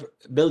to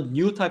build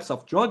new types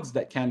of drugs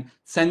that can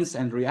sense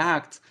and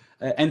react,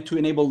 and to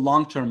enable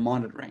long-term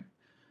monitoring.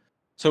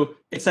 So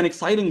it's an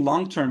exciting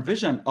long-term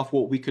vision of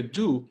what we could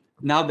do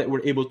now that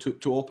we're able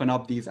to open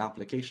up these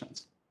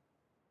applications.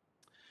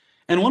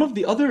 And one of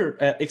the other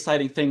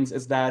exciting things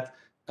is that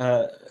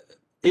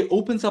it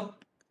opens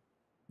up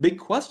big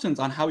questions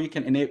on how you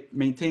can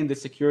maintain the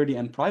security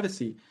and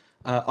privacy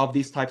of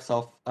these types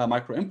of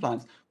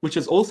microimplants, which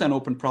is also an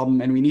open problem,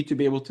 and we need to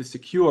be able to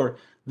secure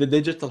the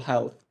digital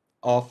health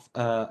of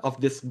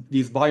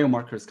these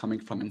biomarkers coming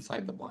from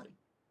inside the body.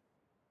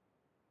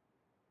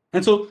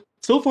 And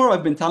so far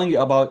I've been telling you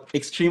about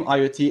extreme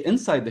IoT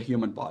inside the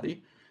human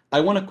body. I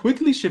want to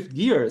quickly shift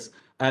gears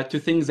to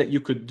things that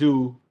you could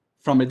do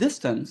from a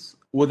distance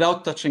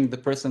without touching the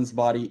person's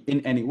body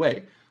in any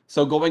way.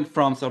 So going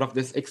from sort of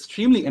this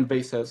extremely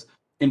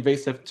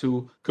invasive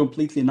to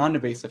completely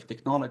non-invasive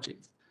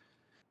technologies.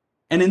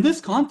 And in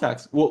this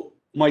context, what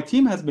my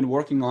team has been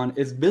working on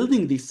is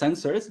building these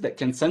sensors that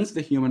can sense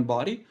the human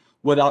body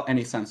without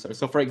any sensor.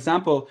 So for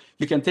example,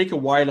 you can take a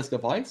wireless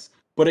device,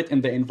 put it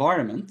in the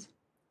environment,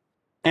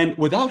 and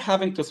without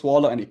having to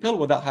swallow any pill,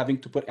 without having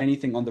to put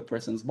anything on the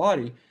person's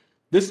body,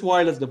 this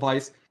wireless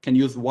device can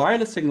use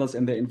wireless signals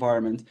in the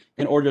environment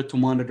in order to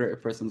monitor a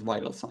person's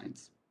vital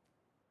signs.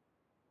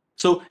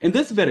 So in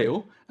this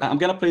video, I'm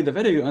going to play the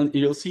video and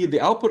you'll see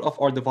the output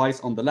of our device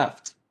on the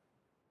left.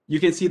 You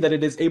can see that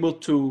it is able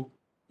to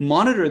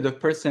monitor the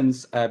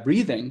person's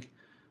breathing.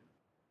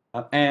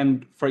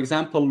 And for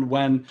example,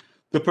 when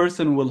the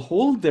person will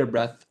hold their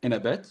breath in a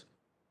bit,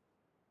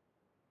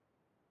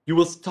 you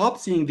will stop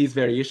seeing these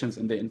variations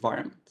in the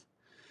environment.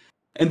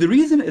 And the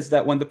reason is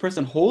that when the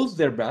person holds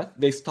their breath,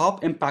 they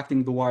stop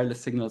impacting the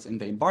wireless signals in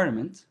the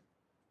environment.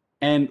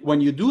 And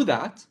when you do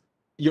that,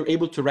 you're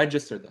able to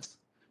register this.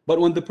 But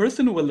when the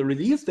person will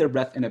release their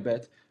breath in a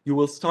bit, you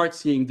will start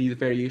seeing these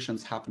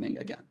variations happening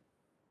again.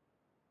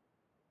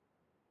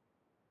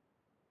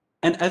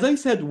 And as I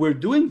said, we're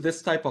doing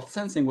this type of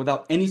sensing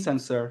without any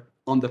sensor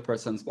on the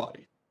person's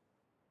body.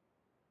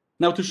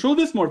 Now, to show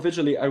this more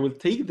visually, I will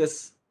take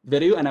this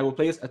video and I will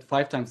play it at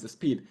 5 times the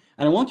speed.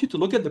 And I want you to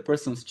look at the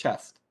person's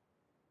chest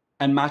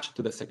and match it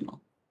to the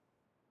signal.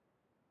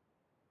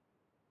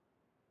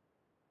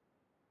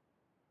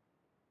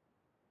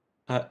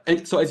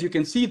 And so as you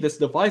can see, this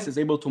device is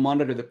able to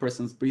monitor the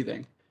person's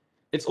breathing.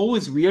 It's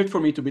always weird for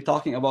me to be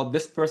talking about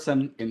this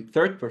person in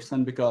third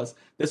person because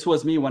this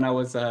was me when I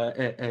was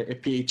a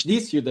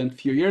PhD student a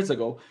few years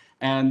ago,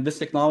 and this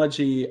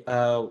technology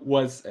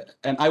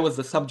and I was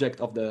the subject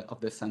of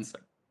the sensor.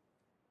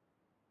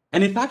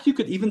 And in fact, you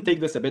could even take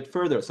this a bit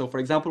further. So for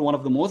example, one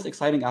of the most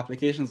exciting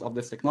applications of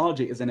this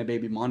technology is in a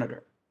baby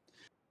monitor.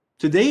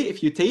 Today,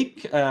 if you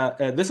take,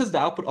 this is the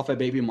output of a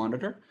baby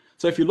monitor.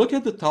 So if you look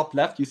at the top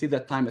left, you see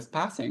that time is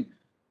passing.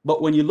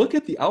 But when you look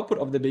at the output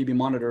of the baby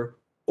monitor,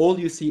 all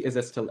you see is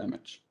a still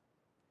image.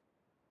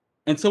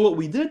 And so what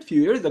we did a few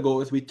years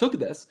ago is we took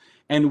this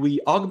and we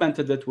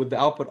augmented it with the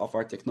output of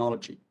our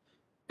technology.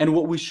 And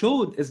what we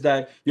showed is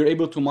that you're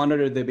able to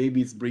monitor the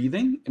baby's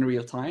breathing in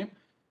real time.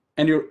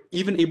 And you're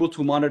even able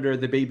to monitor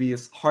the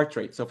baby's heart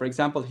rate. So for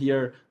example,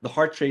 here, the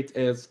heart rate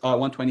is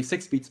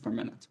 126 beats per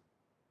minute.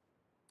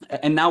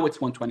 And now it's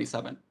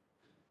 127.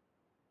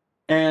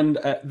 And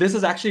this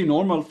is actually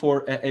normal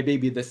for a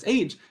baby this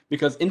age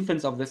because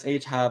infants of this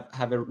age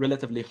have a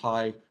relatively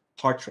high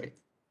heart rate.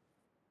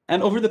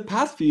 And over the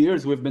past few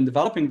years, we've been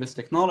developing this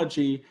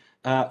technology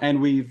and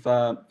we've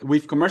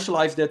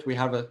commercialized it. We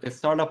have a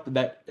startup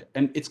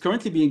and it's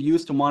currently being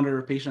used to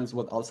monitor patients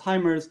with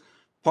Alzheimer's,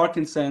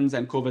 Parkinson's,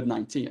 and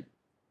COVID-19.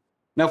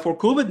 Now, for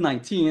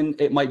COVID-19,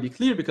 it might be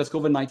clear because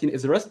COVID-19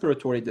 is a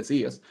respiratory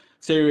disease.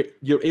 So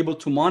you're able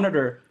to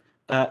monitor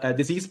a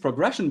disease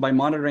progression by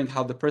monitoring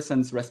how the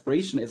person's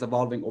respiration is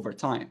evolving over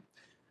time.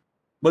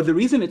 But the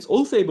reason it's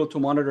also able to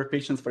monitor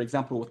patients, for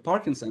example, with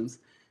Parkinson's,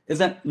 is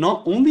that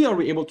not only are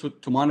we able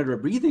to monitor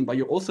breathing, but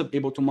you're also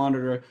able to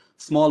monitor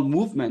small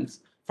movements,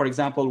 for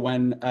example,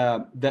 when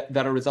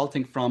that are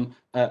resulting from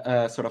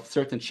sort of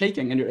certain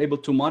shaking, and you're able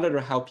to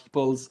monitor how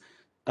people's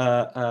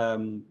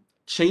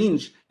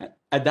change,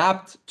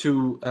 adapt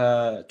to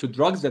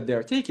drugs that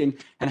they're taking,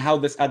 and how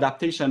this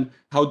adaptation,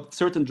 how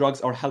certain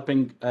drugs are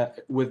helping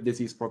with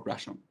disease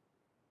progression.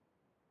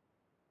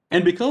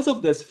 And because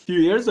of this, a few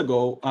years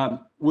ago,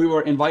 we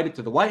were invited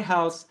to the White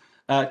House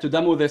to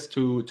demo this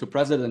to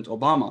President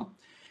Obama.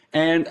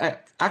 And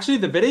actually,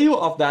 the video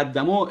of that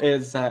demo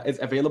is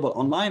available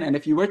online. And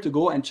if you were to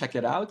go and check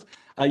it out,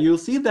 you'll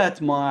see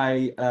that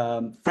my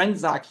friend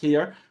Zach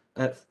here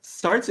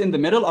starts in the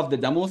middle of the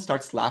demo,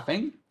 starts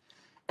laughing.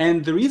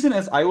 And the reason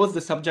is I was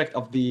the subject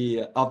of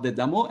the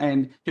demo,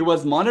 and he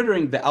was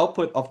monitoring the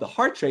output of the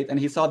heart rate, and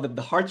he saw that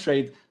the heart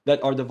rate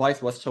that our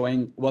device was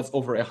showing was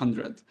over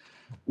 100,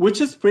 which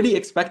is pretty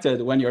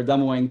expected when you're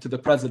demoing to the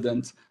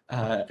president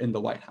in the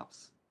White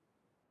House.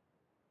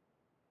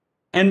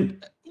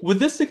 And with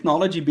this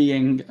technology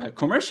being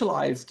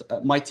commercialized,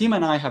 my team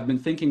and I have been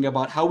thinking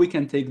about how we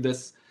can take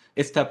this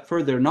a step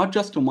further, not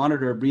just to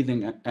monitor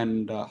breathing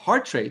and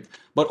heart rate,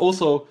 but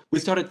also we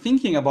started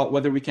thinking about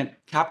whether we can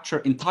capture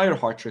entire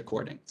heart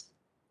recordings.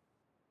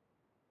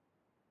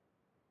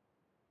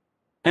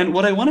 And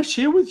what I want to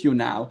share with you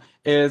now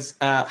is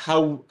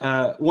how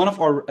one of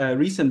our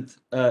recent,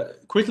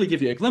 quickly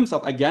give you a glimpse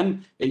of,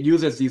 again, it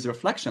uses these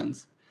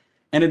reflections,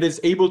 and it is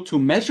able to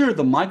measure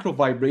the micro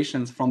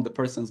vibrations from the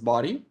person's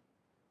body.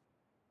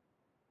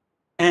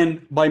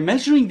 And by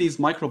measuring these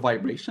micro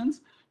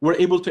vibrations, we're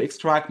able to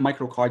extract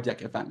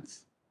microcardiac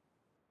events.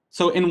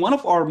 So in one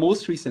of our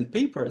most recent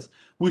papers,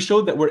 we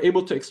showed that we're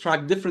able to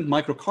extract different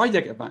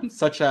microcardiac events,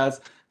 such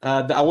as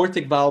the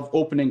aortic valve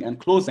opening and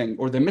closing,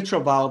 or the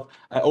mitral valve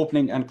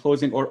opening and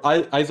closing, or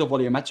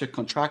isovolumetric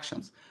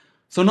contractions.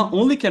 So not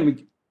only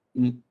can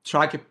we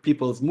track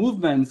people's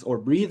movements or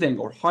breathing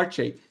or heart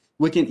rate,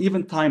 we can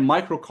even time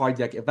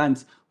microcardiac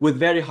events with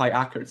very high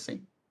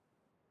accuracy.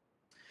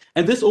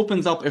 And this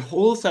opens up a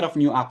whole set of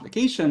new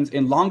applications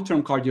in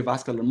long-term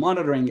cardiovascular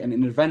monitoring and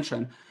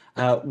intervention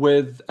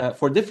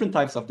for different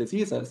types of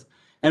diseases.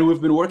 And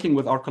we've been working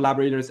with our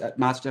collaborators at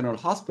Mass General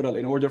Hospital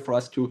in order for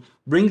us to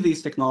bring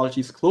these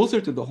technologies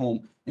closer to the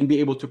home and be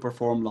able to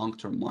perform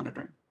long-term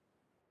monitoring.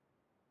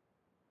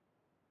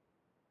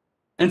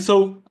 And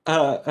so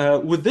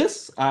with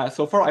this,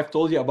 so far I've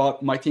told you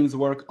about my team's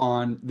work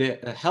on the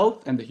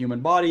health and the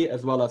human body,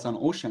 as well as on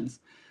oceans.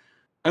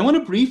 I want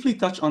to briefly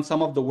touch on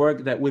some of the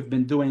work that we've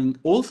been doing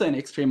also in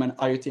extreme and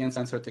IoT and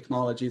sensor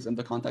technologies in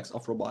the context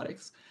of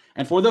robotics.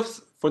 And for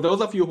those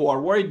of you who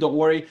are worried, don't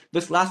worry.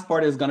 This last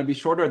part is going to be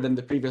shorter than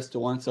the previous two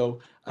ones, so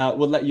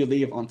we'll let you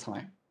leave on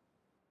time.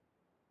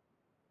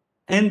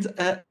 And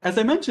as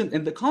I mentioned,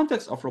 in the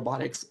context of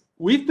robotics,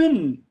 we've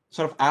been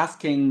sort of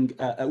asking,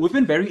 we've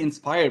been very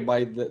inspired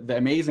by the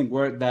amazing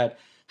work that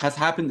has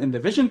happened in the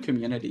vision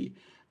community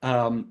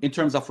in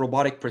terms of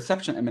robotic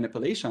perception and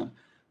manipulation.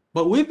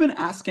 But we've been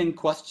asking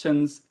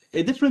questions,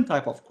 a different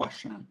type of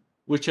question,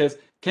 which is,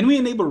 can we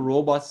enable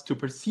robots to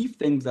perceive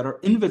things that are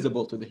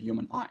invisible to the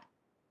human eye?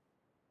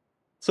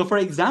 So for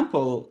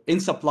example, in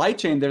supply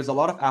chain, there's a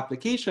lot of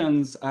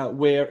applications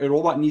where a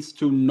robot needs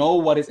to know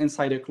what is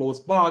inside a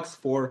closed box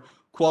for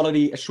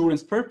quality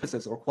assurance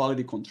purposes or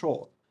quality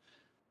control.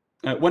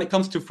 When it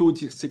comes to food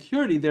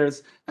security,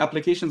 there's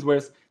applications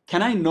where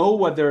can I know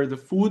whether the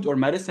food or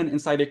medicine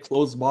inside a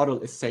closed bottle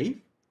is safe?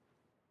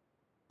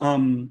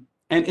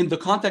 And in the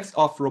context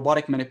of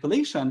robotic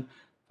manipulation,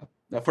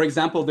 for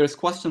example, there's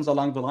questions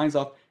along the lines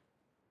of,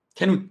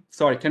 can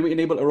we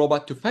enable a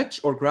robot to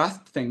fetch or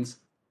grasp things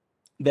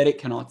that it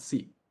cannot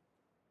see?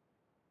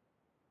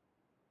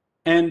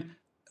 And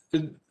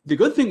the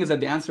good thing is that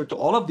the answer to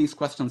all of these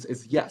questions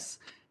is yes.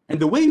 And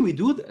the way we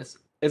do this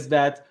is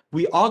that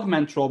we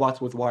augment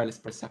robots with wireless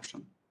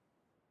perception.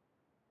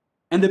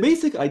 And the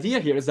basic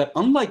idea here is that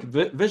unlike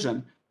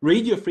vision,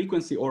 radio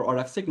frequency or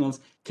RF signals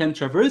can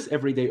traverse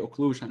everyday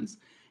occlusions.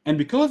 And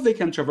because they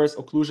can traverse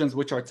occlusions,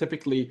 which are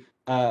typically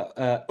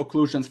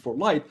occlusions for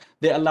light,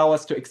 they allow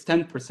us to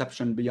extend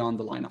perception beyond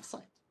the line of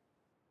sight.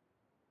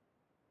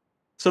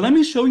 So let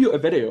me show you a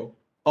video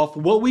of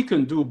what we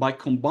can do by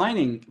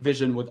combining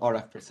vision with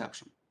RF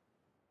perception.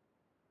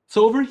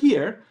 So over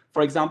here,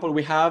 for example,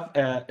 we have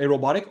a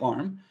robotic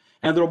arm,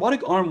 and the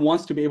robotic arm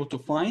wants to be able to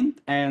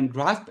find and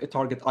grasp a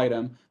target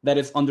item that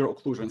is under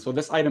occlusion. So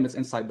this item is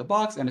inside the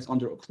box and it's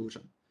under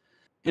occlusion.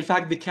 In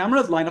fact, the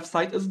camera's line of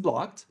sight is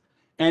blocked.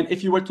 And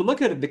if you were to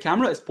look at it, the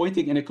camera is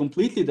pointing in a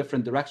completely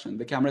different direction.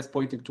 The camera is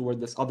pointing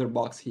toward this other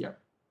box here.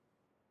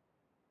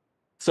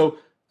 So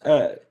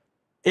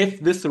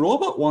if this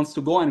robot wants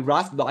to go and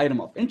grasp the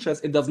item of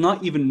interest, it does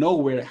not even know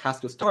where it has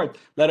to start,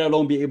 let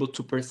alone be able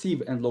to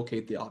perceive and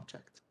locate the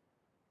object.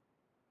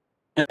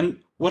 And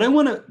what I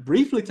want to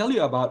briefly tell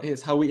you about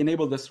is how we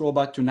enable this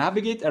robot to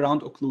navigate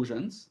around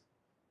occlusions,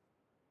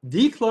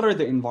 declutter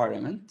the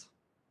environment,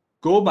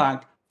 go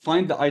back,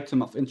 find the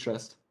item of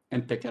interest,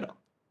 and pick it up.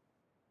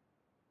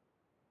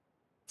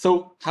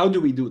 So how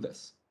do we do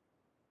this?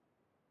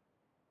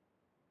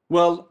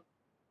 Well,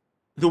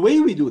 the way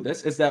we do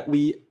this is that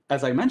we,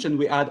 as I mentioned,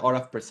 we add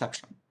RF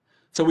perception.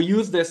 So we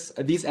use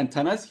these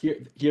antennas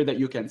here that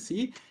you can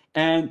see,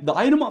 and the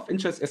item of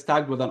interest is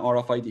tagged with an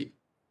RFID.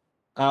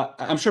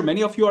 I'm sure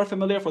many of you are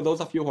familiar. For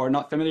those of you who are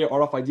not familiar,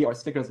 RFID are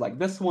stickers like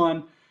this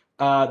one.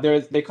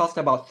 They cost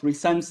about 3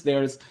 cents.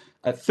 There's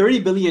 30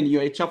 billion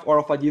UHF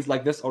RFIDs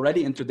like this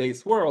already in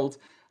today's world.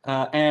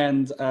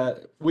 And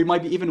we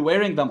might be even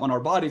wearing them on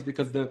our bodies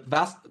because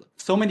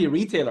so many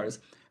retailers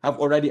have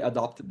already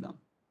adopted them.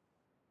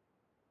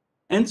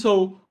 And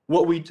so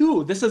what we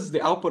do, this is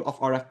the output of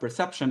RF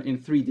perception in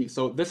 3D.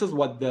 So this is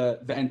what the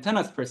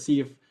antennas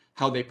perceive,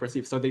 how they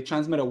perceive. So they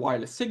transmit a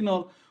wireless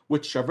signal,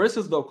 which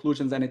traverses the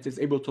occlusions, and it is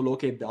able to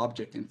locate the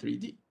object in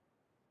 3D.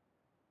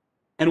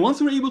 And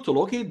once we're able to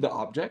locate the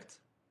object,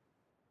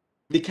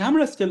 the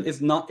camera still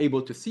is not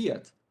able to see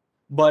it.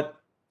 But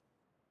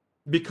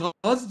because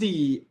because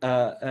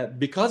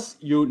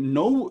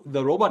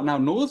the robot now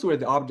knows where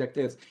the object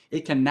is,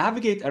 it can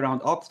navigate around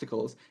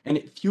obstacles, and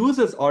it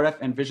fuses RF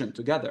and vision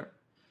together.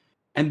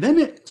 And then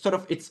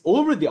it's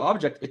over the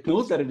object. It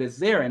knows that it is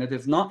there, and it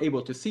is not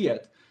able to see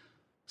it.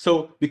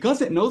 So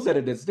because it knows that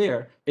it is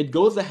there, it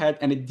goes ahead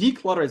and it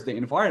declutters the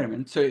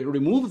environment. So it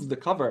removes the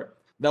cover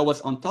that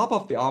was on top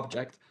of the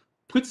object,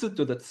 puts it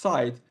to the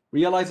side,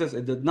 realizes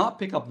it did not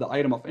pick up the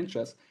item of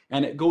interest,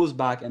 and it goes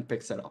back and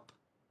picks it up.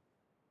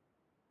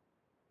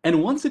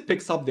 And once it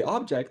picks up the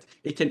object,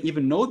 it can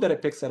even know that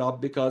it picks it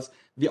up because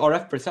the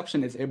RF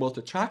perception is able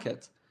to track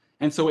it.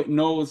 And so it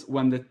knows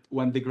when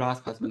the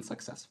grasp has been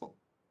successful.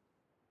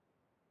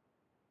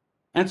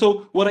 And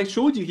so what I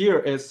showed you here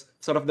is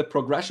sort of the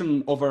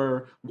progression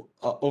over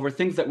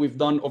things that we've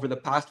done over the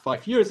past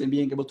 5 years in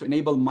being able to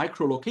enable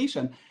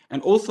micro-location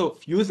and also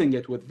fusing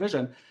it with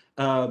vision.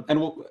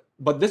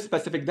 But this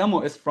specific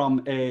demo is from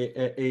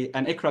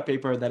an ICRA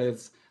paper that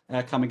is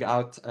coming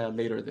out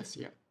later this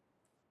year.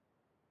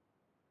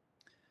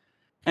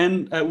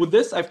 And with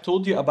this, I've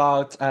told you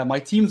about my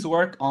team's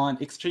work on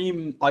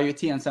extreme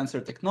IoT and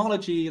sensor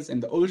technologies in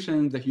the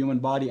ocean, the human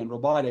body, and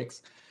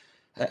robotics.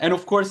 And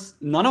of course,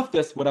 none of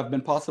this would have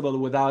been possible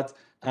without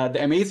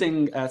the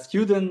amazing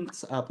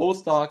students,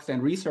 postdocs,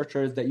 and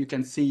researchers that you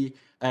can see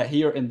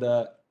here in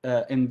the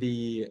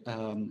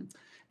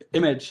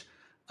image.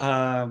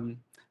 And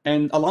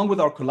along with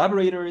our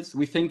collaborators,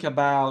 we think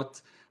about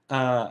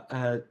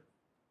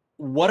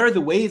what are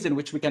the ways in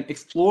which we can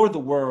explore the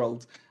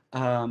world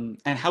and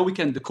how we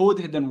can decode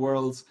hidden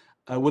worlds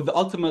with the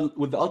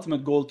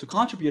ultimate goal to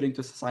contributing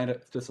to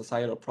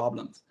societal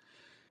problems.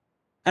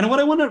 And what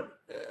I want to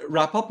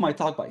wrap up my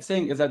talk by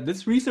saying is that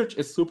this research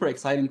is super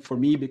exciting for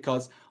me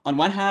because on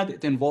one hand,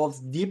 it involves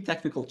deep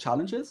technical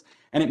challenges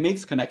and it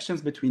makes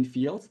connections between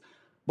fields.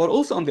 But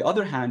also on the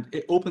other hand,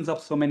 it opens up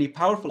so many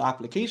powerful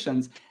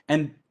applications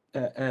and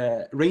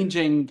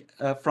ranging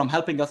from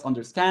helping us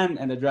understand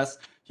and address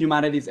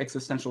humanity's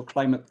existential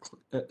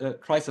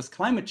crisis,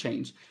 climate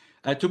change,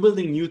 to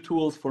building new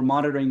tools for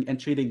monitoring and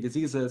treating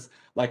diseases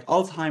like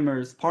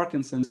Alzheimer's,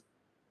 Parkinson's,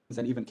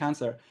 and even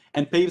cancer,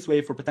 and paves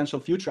way for potential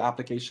future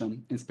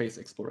application in space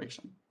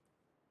exploration.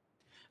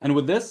 And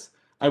with this,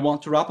 I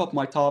want to wrap up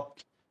my talk.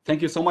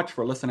 Thank you so much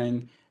for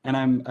listening, and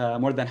I'm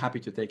more than happy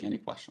to take any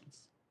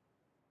questions.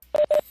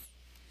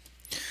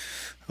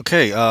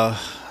 Okay,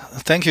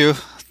 thank you.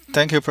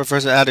 Thank you,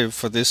 Professor Adib,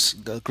 for this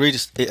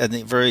great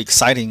and very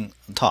exciting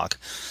talk.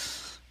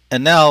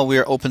 And now we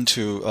are open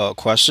to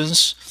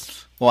questions.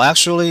 Well,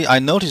 actually, I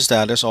noticed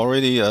that there's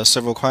already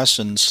several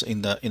questions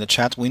in the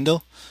chat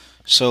window.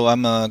 So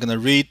I'm going to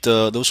read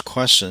those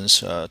questions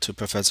to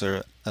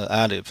Professor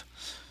Adib.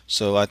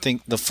 So I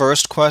think the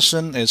first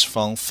question is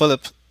from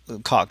Philip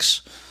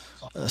Cox,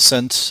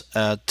 sent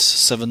at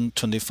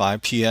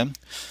 7:25 p.m.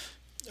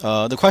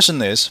 The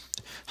question is,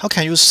 how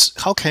can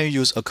you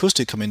use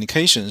acoustic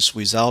communications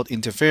without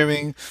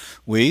interfering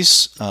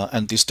with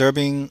and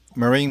disturbing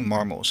marine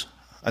mammals?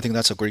 I think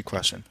that's a great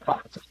question.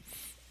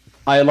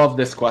 I love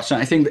this question.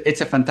 I think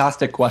it's a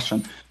fantastic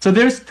question. So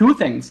there's two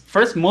things.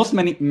 First, most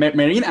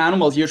marine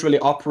animals usually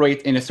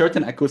operate in a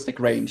certain acoustic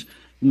range.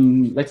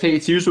 Let's say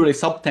it's usually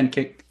sub 10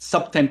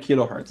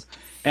 kilohertz.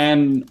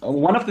 And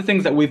one of the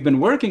things that we've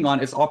been working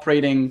on is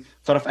operating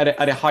sort of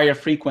at a higher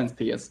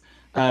frequencies,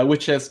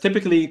 which is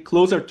typically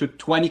closer to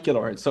 20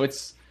 kilohertz. So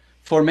it's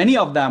for many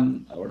of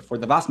them, or for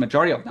the vast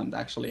majority of them,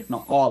 actually, if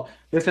not all,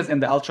 this is in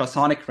the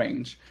ultrasonic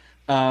range.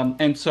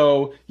 And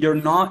so you're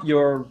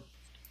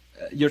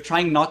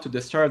trying not to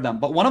disturb them.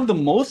 But one of the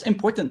most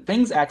important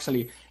things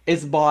actually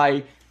is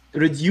by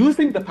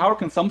reducing the power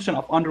consumption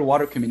of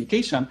underwater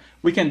communication,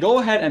 we can go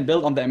ahead and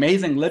build on the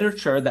amazing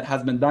literature that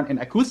has been done in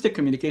acoustic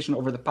communication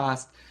over the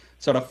past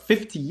sort of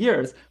 50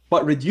 years,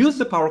 but reduce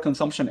the power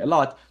consumption a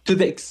lot to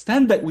the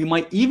extent that we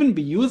might even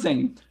be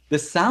using the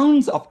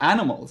sounds of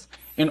animals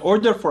in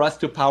order for us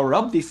to power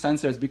up these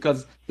sensors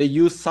because they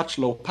use such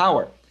low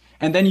power.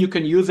 And then you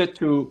can use it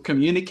to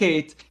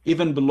communicate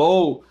even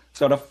below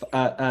sort of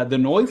the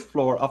noise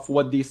floor of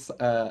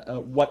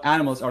what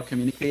animals are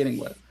communicating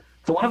with.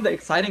 So one of the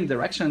exciting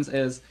directions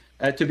is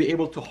to be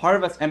able to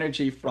harvest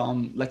energy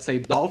from, let's say,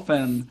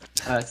 dolphin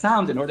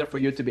sound in order for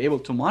you to be able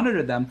to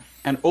monitor them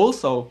and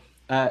also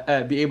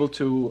be able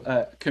to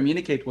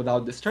communicate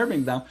without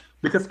disturbing them,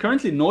 because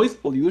currently noise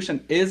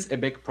pollution is a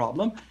big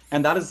problem,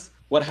 and that is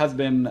what has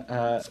been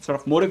sort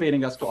of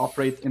motivating us to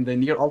operate in the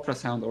near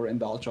ultrasound or in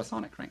the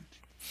ultrasonic range.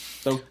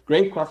 So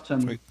great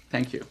question. Great.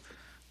 Thank you.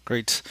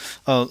 Great.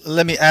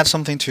 Let me add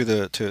something to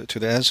the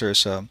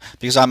answers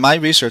because my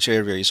research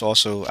area is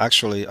also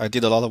actually I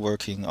did a lot of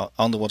work in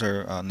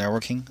underwater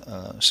networking.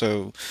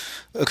 So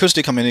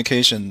acoustic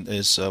communication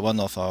is one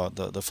of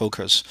the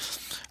focus.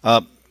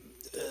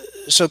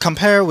 So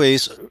compare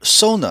with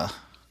sonar.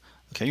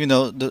 Okay, you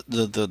know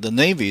the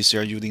navies, they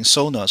are using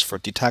sonars for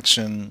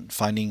detection,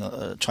 finding,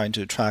 trying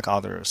to track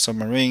other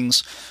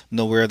submarines,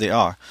 know where they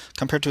are.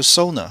 Compared to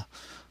sonar,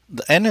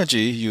 the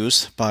energy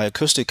used by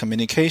acoustic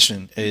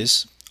communication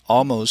is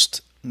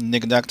almost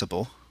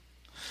neglectable.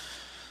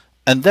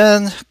 And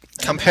then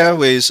compare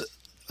with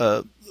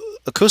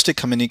acoustic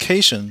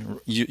communication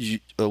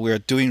we are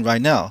doing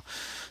right now.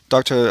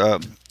 Dr.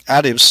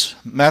 Adib's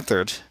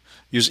method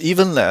use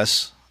even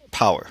less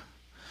power.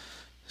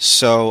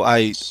 So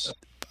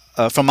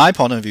from my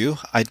point of view,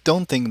 I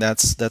don't think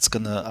that's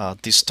gonna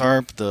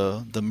disturb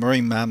the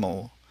marine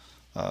mammal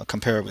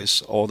compared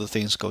with all the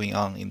things going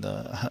on in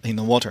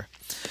the water.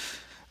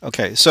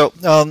 Okay, so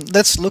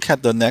let's look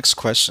at the next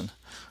question.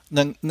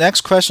 The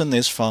next question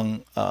is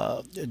from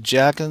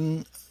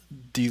Jagan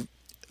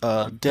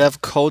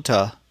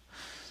Devkota.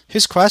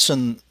 His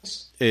question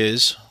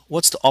is,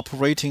 what's the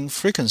operating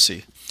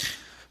frequency?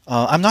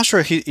 I'm not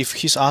sure if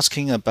he's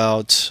asking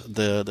about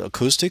the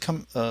acoustic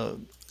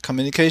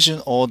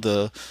communication or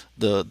the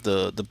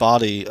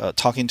body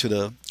talking to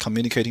the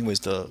communicating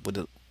with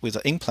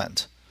the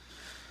implant.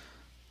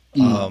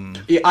 Yeah,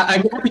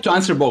 I'm happy to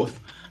answer both.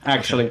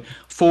 Actually, okay.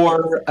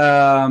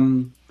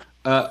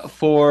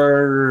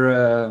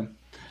 For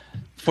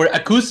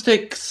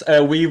acoustics,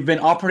 we've been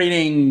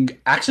operating.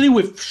 Actually,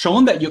 we've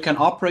shown that you can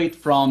operate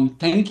from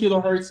 10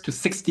 kilohertz to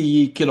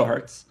 60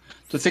 kilohertz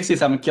to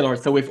 67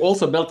 kilohertz. So we've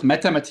also built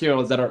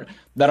metamaterials that are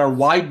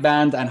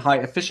wideband and high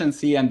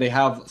efficiency, and they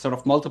have sort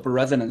of multiple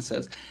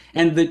resonances.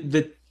 And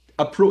the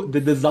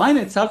design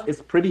itself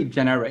is pretty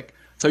generic.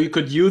 So you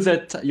could use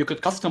it, you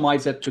could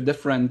customize it to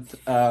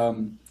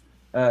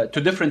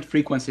different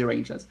frequency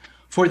ranges.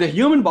 For the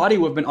human body,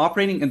 we've been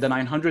operating in the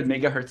 900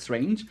 megahertz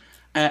range.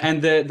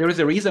 And there is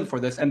a reason for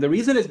this. And the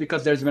reason is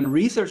because there's been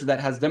research that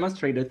has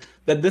demonstrated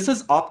that this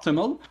is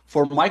optimal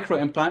for micro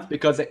implants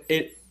because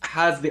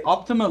has the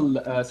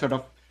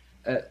optimal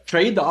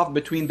trade-off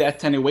between the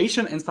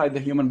attenuation inside the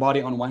human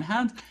body on one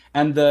hand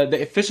and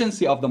the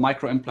efficiency of the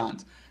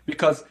microimplant.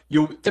 Because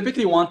you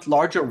typically want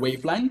larger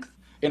wavelength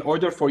in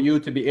order for you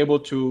to be able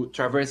to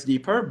traverse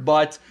deeper.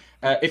 But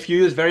if you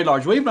use very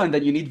large wavelength,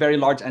 then you need very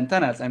large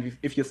antennas. And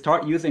if you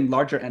start using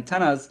larger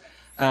antennas,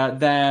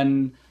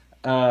 then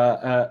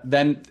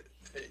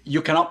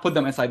you cannot put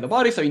them inside the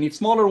body, so you need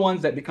smaller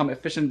ones that become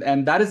efficient,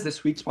 and that is the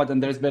sweet spot.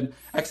 And there's been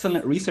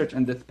excellent research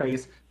in this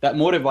space that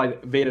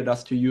motivated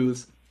us to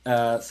use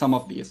some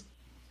of these.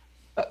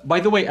 By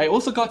the way, I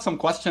also got some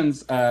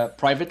questions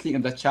privately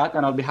in the chat,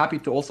 and I'll be happy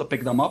to also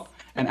pick them up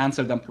and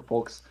answer them to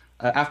folks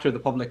after the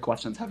public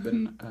questions have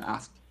been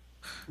asked.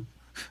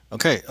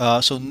 Okay,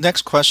 so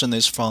next question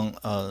is from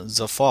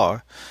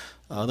Zafar.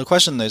 The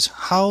question is,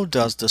 how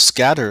does the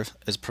scatter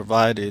is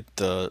provided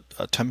the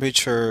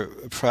temperature,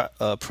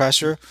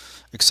 pressure,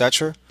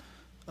 etc.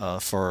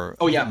 For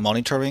Oh yeah,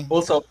 monitoring?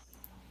 also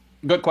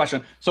good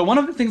question. So one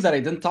of the things that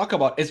I didn't talk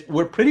about is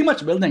we're pretty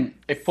much building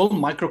a full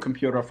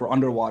microcomputer for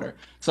underwater.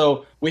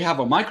 So we have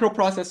a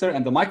microprocessor,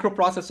 and the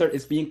microprocessor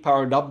is being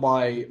powered up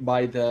by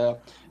the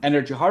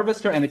energy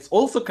harvester, and it's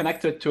also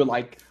connected to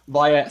like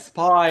via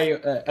SPI,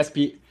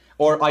 SP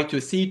or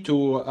I2C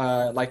to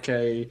like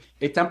a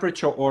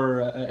temperature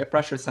or a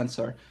pressure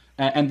sensor.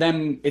 And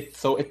then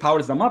it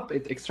powers them up.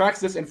 It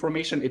extracts this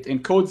information. It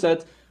encodes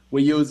it.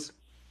 We use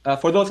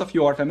for those of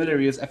you who are familiar,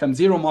 we use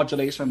FM0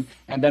 modulation,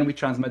 and then we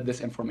transmit this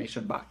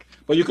information back.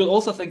 But you could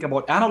also think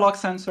about analog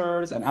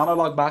sensors and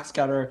analog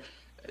backscatter.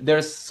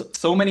 There's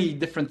so many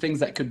different things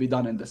that could be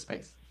done in this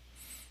space.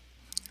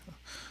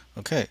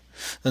 Okay.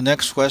 The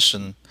next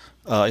question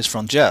is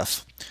from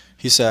Jeff.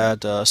 He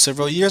said,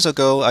 several years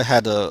ago, I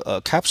had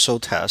a capsule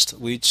test,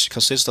 which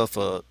consists of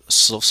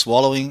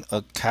swallowing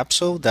a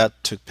capsule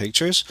that took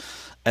pictures,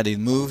 and it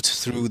moved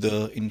through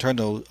the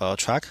internal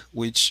track,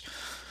 which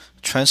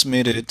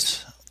transmitted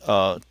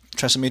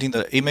transmitting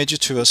the image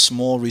to a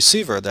small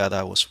receiver that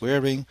I was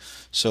wearing.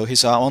 So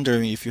he's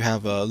wondering if you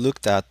have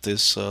looked at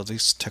this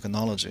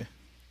technology.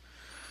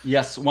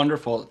 Yes,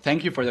 wonderful.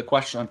 Thank you for the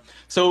question.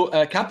 So,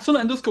 capsule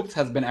endoscopes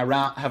have been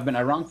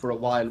around for a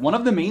while. One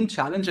of the main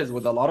challenges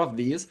with a lot of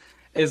these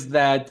is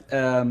that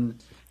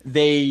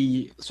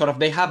they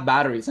have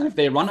batteries, and if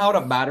they run out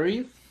of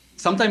batteries,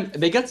 sometimes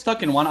they get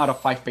stuck in 1 out of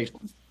 5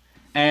 patients.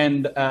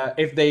 And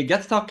if they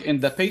get stuck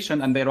in the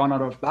patient and they run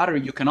out of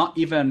battery, you cannot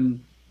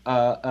even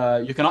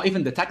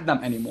detect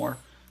them anymore.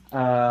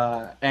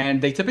 And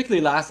they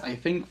typically last, I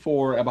think,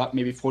 for about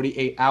maybe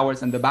 48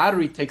 hours, and the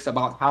battery takes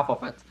about half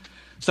of it.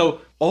 So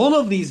all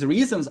of these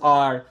reasons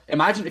are,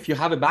 imagine if you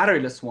have a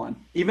batteryless one,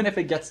 even if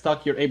it gets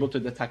stuck, you're able to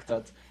detect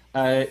it.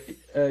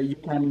 You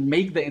can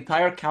make the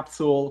entire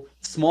capsule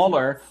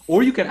smaller,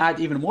 or you can add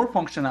even more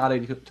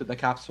functionality to the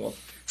capsule.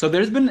 So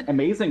there's been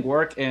amazing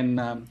work in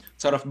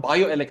sort of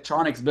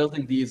bioelectronics,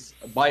 building these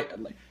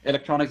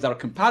electronics that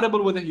are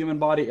compatible with the human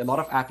body, a lot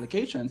of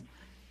applications.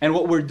 And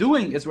what we're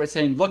doing is we're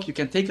saying, look, you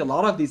can take a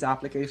lot of these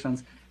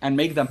applications and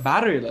make them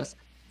batteryless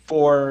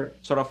for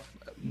sort of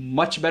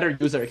much better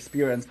user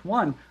experience,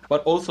 one,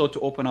 but also to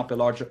open up a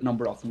larger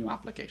number of new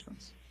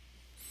applications.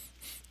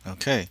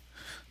 Okay,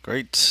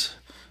 great.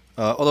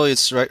 Although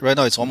it's right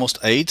now it's almost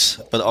 8,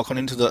 but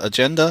according to the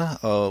agenda,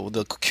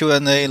 the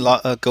Q&A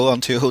go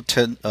until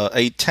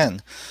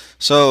 8:10.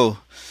 So,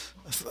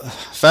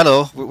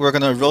 fellow, we're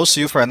gonna roast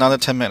you for another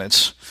 10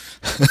 minutes.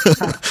 I'll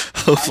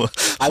Hope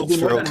be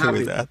more you're than okay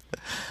with happy. that.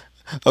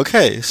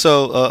 Okay,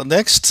 so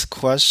next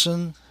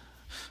question.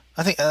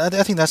 I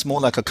think that's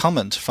more like a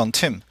comment from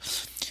Tim.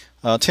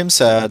 Tim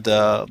said,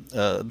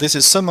 "This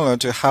is similar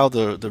to how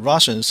the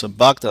Russians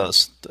bugged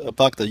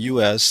the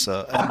U.S.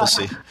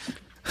 Embassy."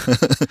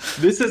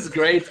 This is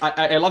great.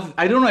 I love it.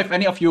 I don't know if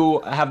any of you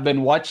have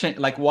been watch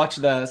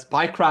the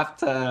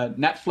Spycraft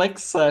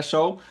Netflix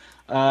show.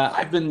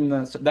 I've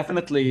been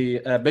definitely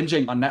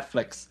binging on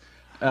Netflix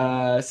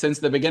since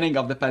the beginning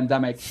of the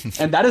pandemic,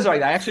 and that is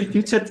right. I actually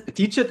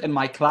teach it in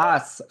my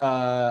class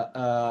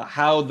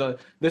how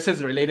this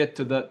is related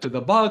to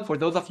the bug. For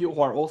those of you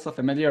who are also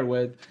familiar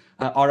with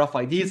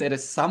RFIDs, it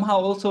is somehow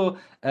also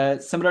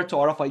similar to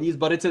RFIDs,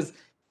 but it is.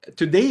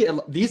 Today,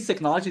 these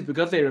technologies,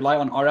 because they rely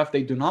on RF,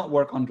 they do not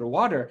work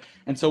underwater.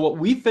 And so what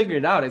we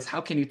figured out is how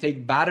can you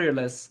take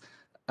batteryless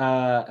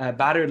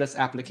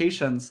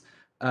applications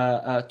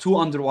to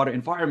underwater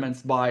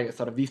environments by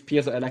sort of these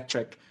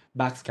piezoelectric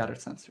backscatter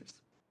sensors.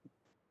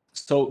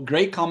 So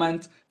great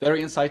comment,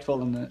 very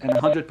insightful, and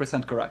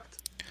 100% correct.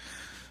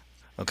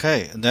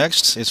 Okay,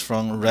 next is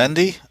from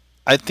Randy.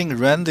 I think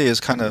Randy is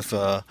kind of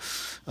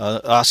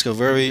ask a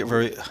very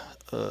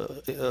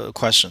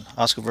question,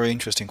 ask a very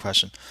interesting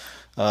question.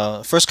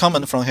 First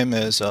comment from him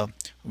is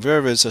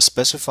various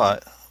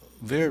specifies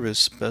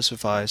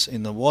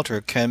in the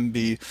water can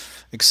be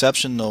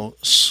exceptional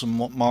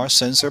smart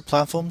sensor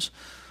platforms.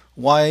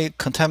 Why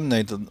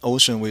contaminate the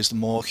ocean with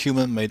more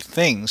human-made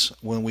things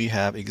when we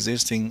have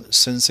existing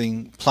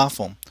sensing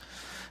platform?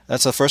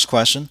 That's the first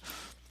question.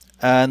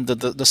 And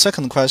the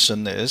second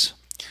question is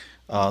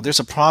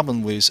there's a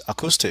problem with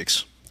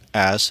acoustics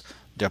as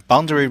There are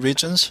boundary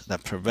regions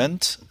that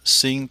prevent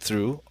seeing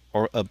through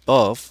or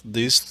above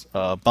this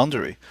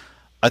boundary.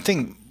 I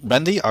think,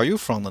 Randy, are you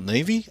from the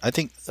Navy? I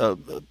think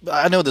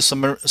I know the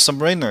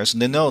submariners.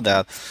 They know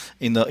that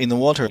in the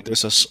water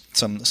there's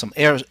some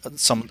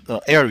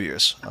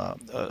areas.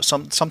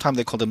 Sometimes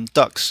they call them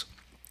ducts.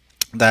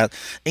 That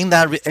in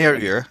that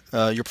area,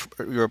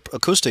 your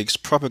acoustics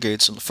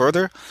propagates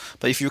further.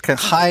 But if you can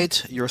hide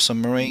your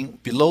submarine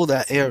below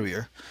that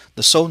area,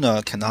 the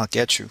sonar cannot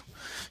get you.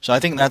 So I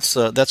think that's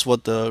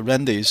what the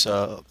Randy's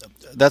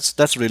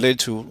that's related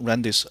to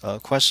Randy's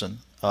question,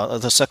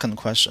 the second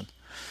question.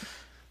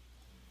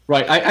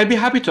 Right. I'd be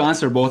happy to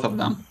answer both of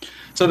them.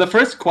 So the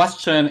first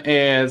question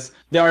is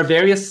there are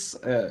various,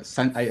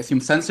 I assume,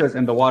 sensors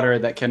in the water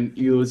that can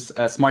use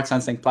a smart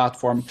sensing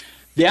platform.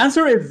 The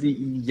answer is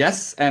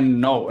yes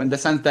and no, in the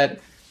sense that,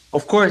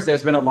 of course,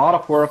 there's been a lot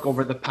of work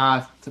over the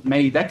past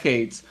many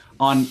decades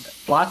on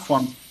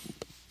platforms.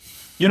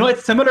 You know,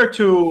 it's similar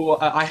to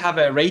I have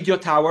a radio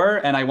tower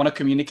and I want to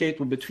communicate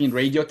between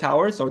radio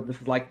towers. So this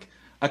is like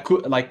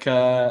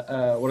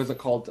what is it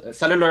called?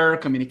 Cellular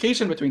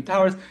communication between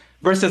towers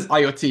versus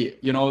IoT.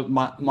 You know,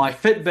 my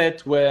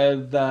Fitbit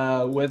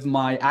with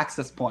my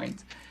access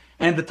point.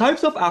 And the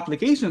types of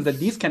applications that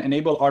these can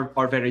enable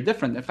are very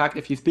different. In fact,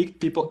 if you speak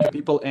to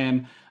people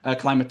in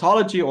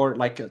climatology or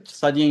like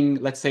studying,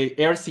 let's say,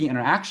 air-sea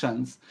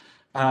interactions,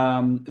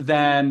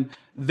 then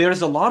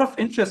there's a lot of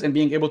interest in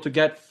being able to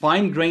get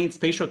fine-grained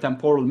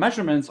spatiotemporal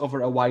measurements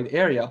over a wide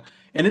area.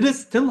 And it is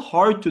still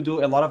hard to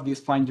do a lot of these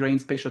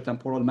fine-grained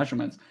spatiotemporal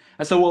measurements.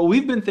 And so what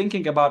we've been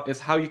thinking about is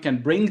how you can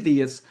bring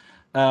these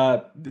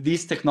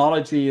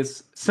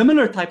technologies,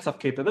 similar types of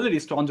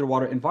capabilities to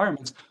underwater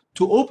environments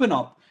to open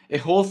up a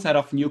whole set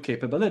of new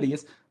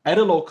capabilities at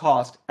a low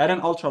cost, at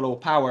an ultra low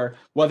power,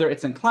 whether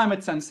it's in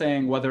climate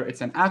sensing, whether it's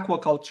in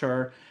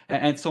aquaculture,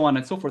 and so on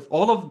and so forth,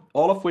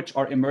 all of which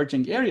are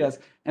emerging areas.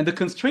 And the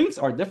constraints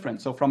are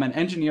different. So from an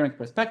engineering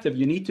perspective,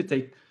 you need to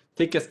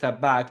take a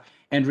step back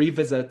and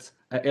revisit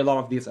a lot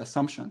of these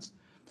assumptions.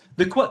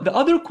 The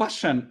other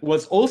question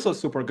was also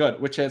super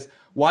good, which is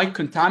why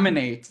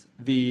contaminate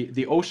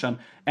the ocean?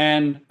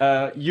 And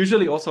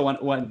usually also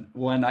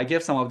when I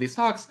give some of these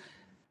talks,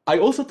 I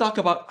also talk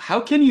about how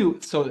can you,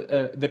 so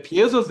the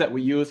piezos that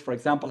we use, for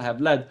example, have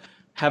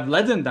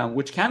lead in them,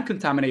 which can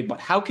contaminate,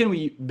 but how can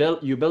you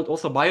build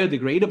also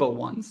biodegradable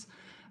ones?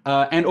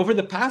 And over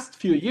the past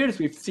few years,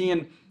 we've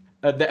seen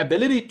the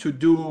ability to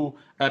do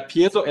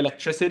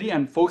piezoelectricity,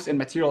 and folks in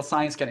material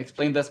science can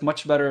explain this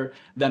much better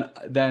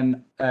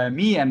than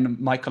me and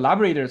my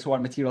collaborators who are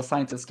material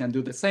scientists can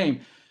do the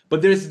same.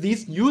 But there's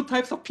these new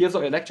types of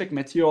piezoelectric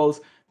materials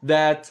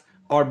that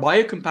are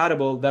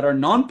biocompatible, that are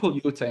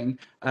non-polluting,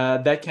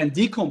 that can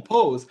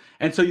decompose.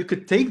 And so you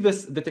could take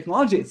this, the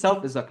technology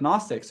itself is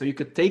agnostic. So you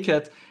could take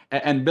it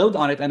and build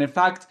on it. And in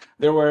fact,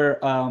 there were,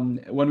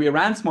 when we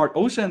ran Smart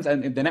Oceans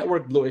and in the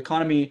Network Blue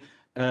Economy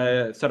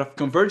sort of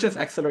convergence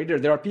accelerator,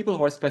 there are people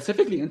who are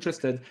specifically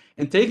interested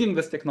in taking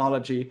this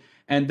technology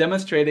and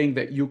demonstrating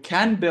that you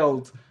can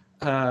build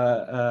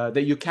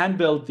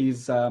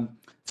these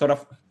sort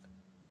of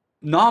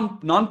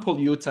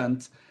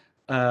non-pollutant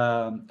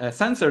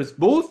sensors,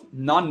 both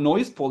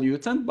non-noise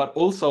pollutant, but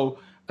also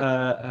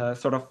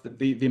sort of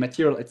the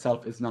material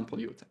itself is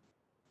non-pollutant.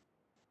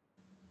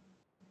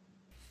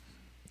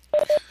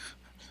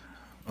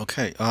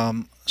 Okay,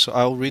 so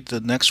I'll read the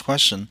next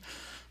question.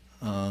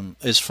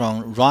 It's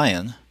from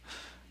Ryan.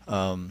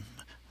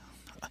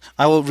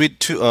 I will read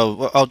two.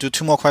 I'll do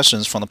two more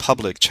questions from the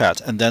public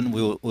chat, and then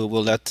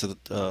we'll let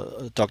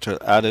Dr.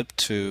 Adib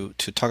to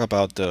talk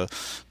about the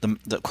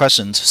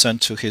questions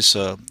sent to his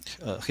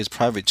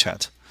private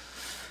chat.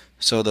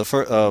 So the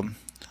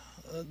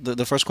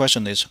first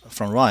question is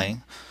from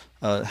Ryan.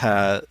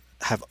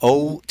 Have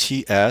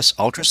OTS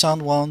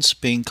ultrasound wands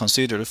been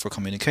considered for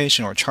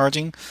communication or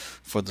charging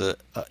for the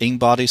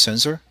in-body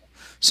sensor,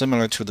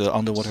 similar to the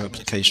underwater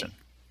application?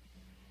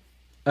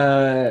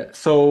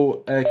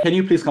 Can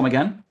you please come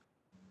again?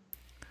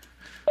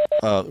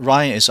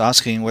 Ryan is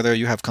asking whether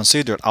you have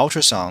considered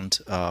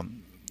ultrasound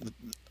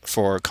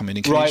for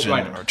communication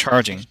or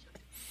charging.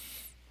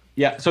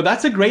 Yeah, so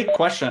that's a great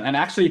question. And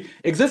actually,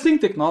 existing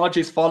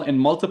technologies fall in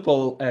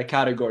multiple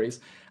categories.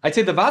 I'd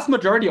say the vast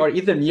majority are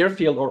either near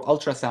field or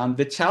ultrasound.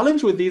 The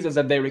challenge with these is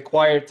that they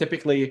require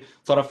typically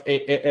sort of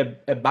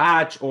a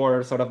batch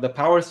or sort of the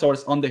power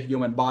source on the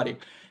human body.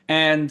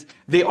 And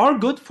they are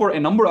good for a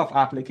number of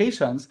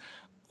applications.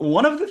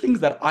 One of the things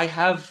that I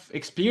have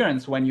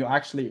experienced when you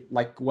actually,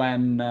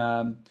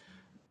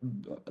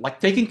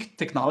 taking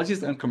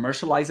technologies and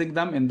commercializing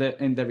them in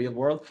the real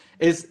world,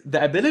 is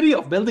the ability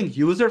of building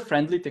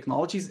user-friendly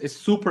technologies is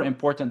super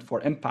important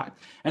for impact.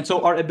 And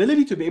so our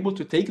ability to be able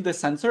to take the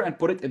sensor and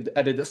put it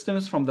at a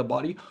distance from the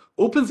body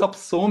opens up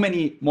so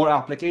many more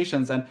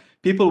applications, and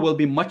people will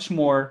be much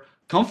more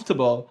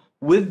comfortable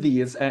with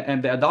these,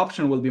 and the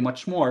adoption will be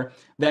much more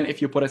than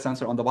if you put a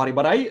sensor on the body.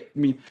 But I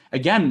mean,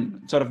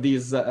 again, sort of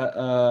these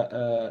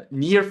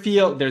near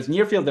field,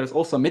 there's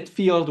also mid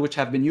field, which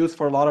have been used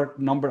for a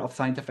number of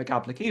scientific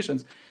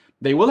applications.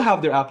 They will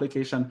have their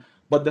application,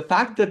 but the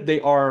fact that they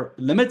are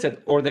limited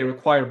or they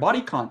require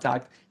body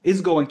contact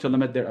is going to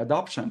limit their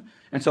adoption.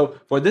 And so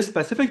for this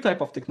specific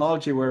type of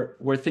technology,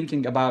 we're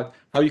thinking about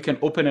how you can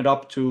open it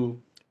up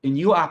to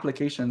new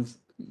applications,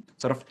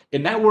 sort of a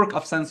network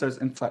of sensors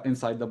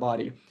inside the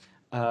body,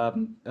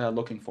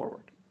 looking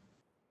forward.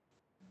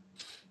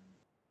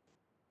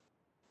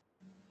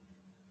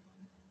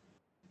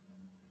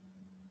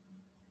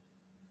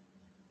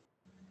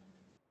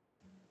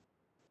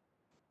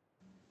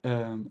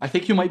 I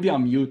think you might be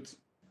on mute,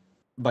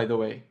 by the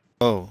way.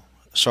 Oh,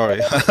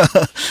 sorry.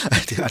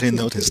 I didn't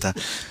notice that.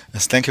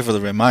 Yes, thank you for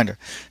the reminder.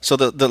 So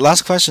the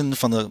last question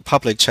from the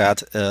public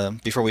chat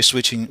before we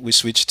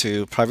switch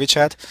to private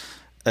chat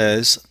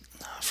is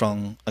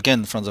from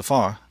the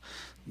far.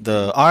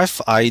 The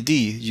RFID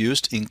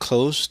used in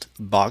closed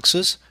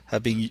boxes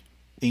have been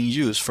in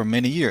use for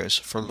many years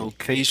for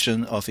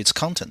location of its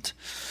content.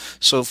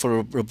 So for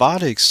a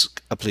robotics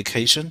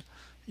application,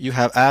 you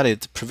have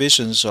added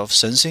provisions of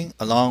sensing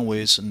along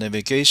with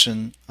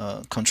navigation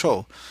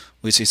control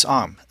with its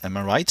arm. Am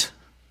I right?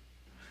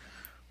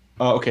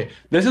 Okay,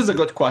 this is a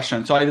good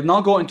question. So I did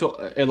not go into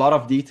a lot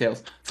of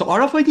details. So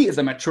RFID is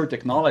a mature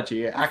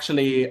technology.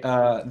 Actually,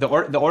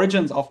 the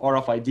origins of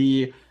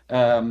RFID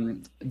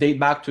date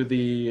back to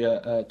the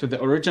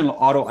original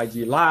Auto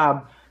ID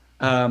lab,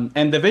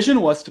 and the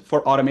vision was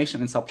for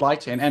automation in supply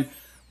chain. And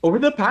over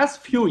the past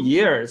few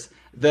years,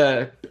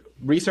 the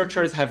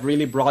researchers have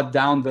really brought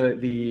down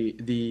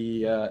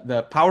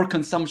the power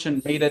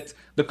consumption, made it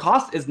the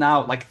cost is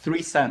now like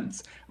 3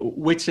 cents,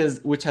 which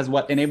has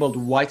what enabled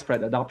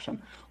widespread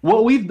adoption.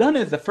 What we've done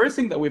is the first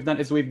thing that we've done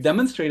is we've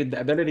demonstrated the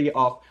ability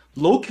of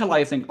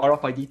localizing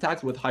RFID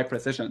tags with high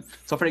precision.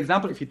 So for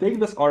example, if you take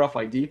this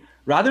RFID,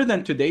 rather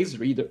than today's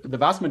reader, the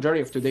vast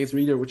majority of today's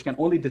reader, which can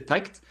only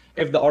detect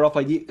if the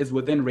RFID is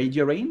within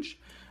radio range,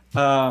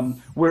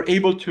 we're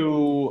able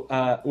to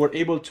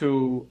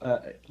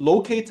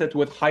locate it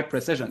with high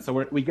precision.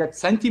 So we get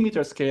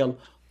centimeter scale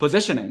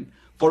positioning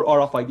for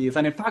RFIDs.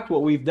 And in fact,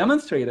 what we've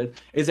demonstrated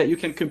is that you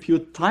can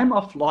compute time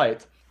of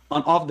flight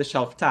on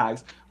off-the-shelf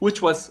tags,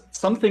 which was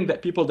something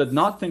that people did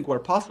not think were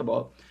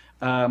possible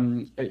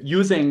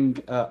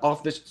using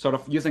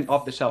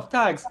off-the-shelf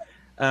tags.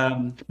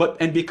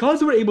 And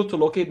because we're able to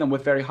locate them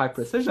with very high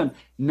precision,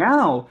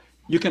 now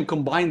you can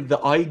combine the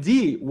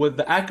ID with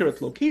the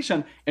accurate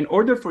location in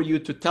order for you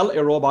to tell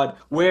a robot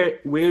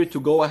where to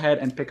go ahead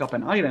and pick up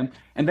an item.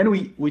 And then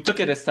we took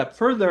it a step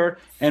further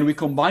and we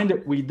combined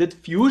it. We did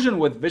fusion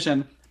with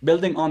vision,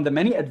 building on the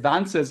many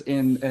advances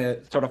in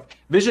sort of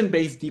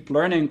vision-based deep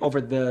learning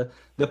over the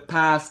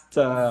past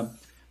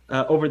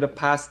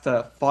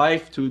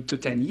 5 to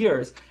 10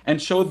 years,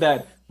 and showed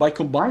that by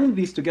combining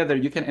these together,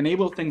 you can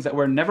enable things that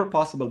were never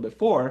possible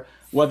before,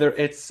 whether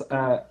it's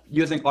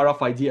using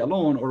RFID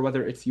alone or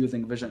whether it's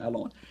using vision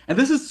alone. And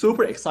this is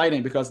super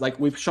exciting because like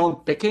we've shown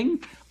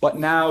picking, but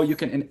now you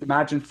can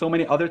imagine so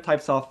many other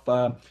types of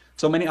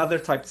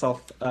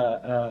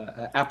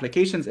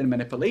applications in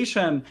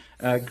manipulation,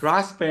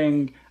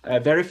 grasping,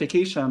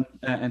 verification,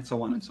 and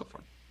so on and so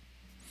forth.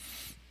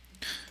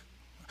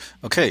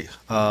 Okay,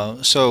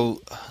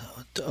 so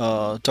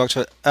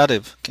Dr.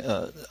 Adib,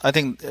 I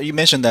think you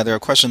mentioned that there are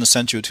questions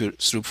sent you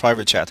through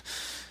private chat.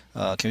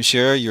 Can you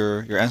share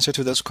your answer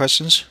to those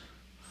questions?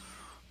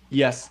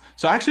 Yes.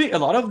 So actually, a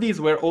lot of these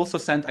were also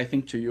sent, I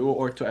think, to you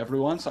or to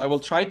everyone. So I will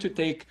try to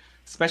take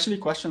especially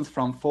questions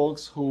from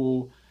folks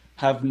who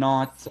have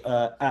not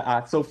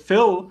asked. So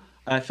Phil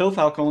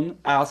Falcone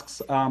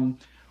asks,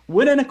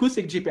 would an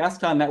acoustic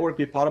GPS-style network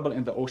be portable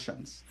in the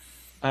oceans?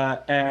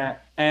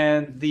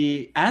 And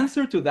the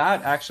answer to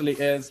that actually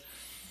is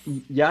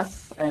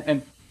yes.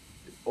 And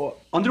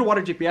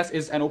underwater GPS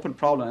is an open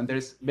problem, and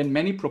there's been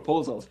many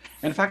proposals.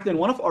 In fact, in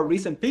one of our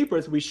recent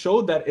papers, we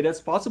showed that it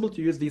is possible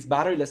to use these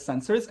batteryless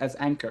sensors as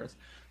anchors.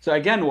 So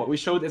again, what we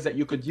showed is that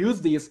you could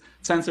use these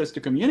sensors to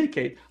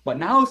communicate, but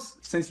now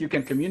since you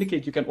can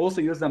communicate, you can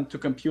also use them to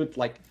compute,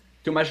 like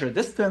to measure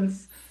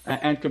distance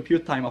and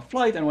compute time of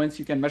flight. And once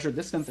you can measure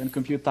distance and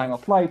compute time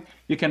of flight,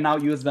 you can now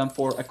use them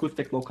for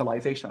acoustic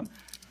localization.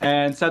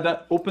 And so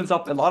that opens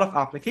up a lot of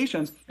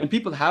applications, and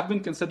people have been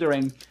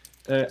considering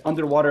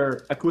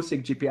underwater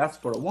acoustic GPS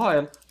for a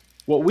while.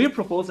 What we're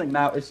proposing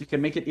now is you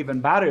can make it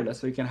even batteryless,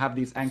 so you can have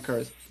these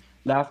anchors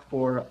last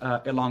for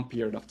a long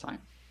period of time.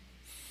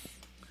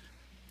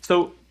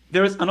 So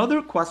there is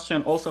another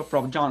question also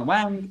from John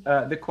Wang.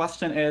 The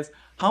question is,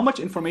 how much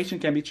information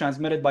can be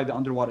transmitted by the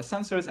underwater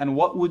sensors, and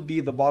what would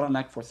be the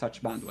bottleneck for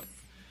such bandwidth?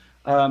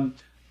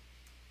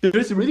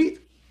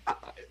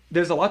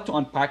 There's a lot to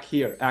unpack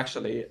here,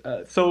 actually.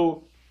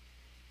 So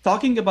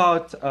talking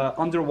about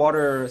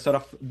underwater sort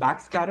of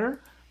backscatter,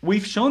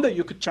 we've shown that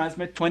you could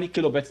transmit 20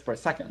 kilobits per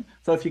second.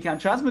 So if you can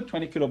transmit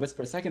 20 kilobits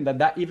per second,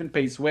 that even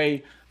paves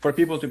way for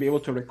people to be able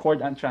to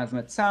record and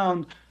transmit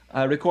sound,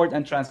 record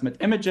and transmit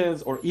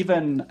images, or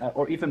even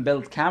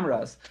build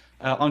cameras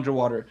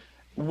underwater.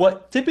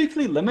 What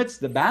typically limits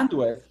the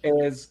bandwidth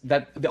is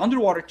that the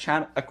underwater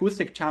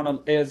acoustic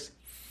channel is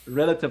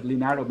relatively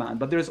narrow band,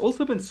 but there's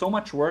also been so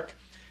much work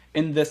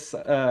in this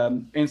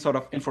in sort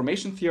of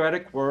information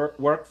theoretic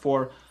work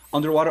for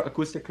underwater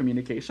acoustic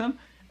communication.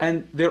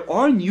 And there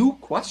are new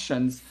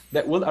questions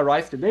that will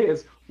arise today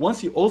is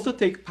once you also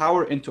take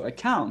power into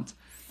account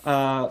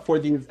for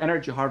these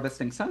energy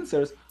harvesting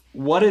sensors,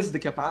 what is the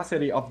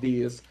capacity of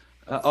these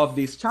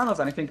channels?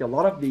 And I think a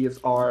lot of these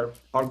are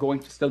going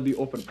to still be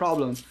open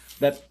problems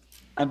that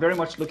I'm very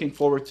much looking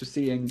forward to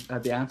seeing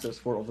the answers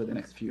for over the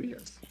next few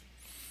years.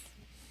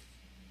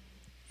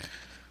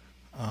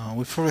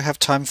 We probably have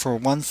time for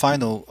one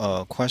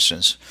final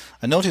questions.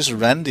 I noticed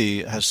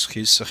Randy has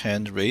his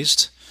hand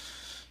raised.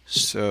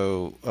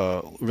 So,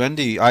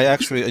 Randy, I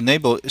actually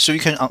enabled. So you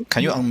can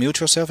you unmute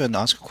yourself and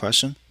ask a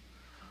question?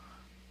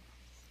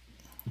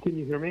 Can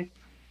you hear me?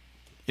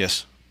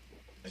 Yes.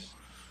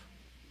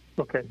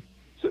 Okay.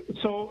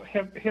 So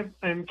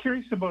I'm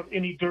curious about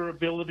any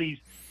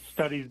durability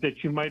studies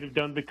that you might have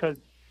done because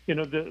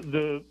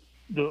the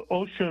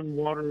ocean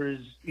water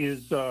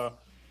is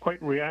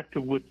quite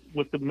reactive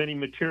with the many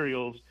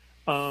materials.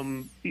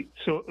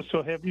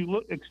 So have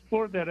you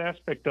explored that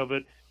aspect of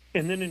it?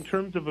 And then in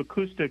terms of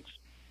acoustics,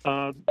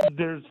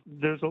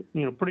 there's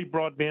a pretty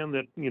broad band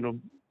that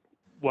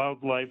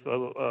wildlife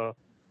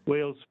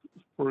whales,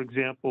 for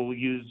example,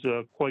 use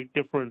quite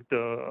different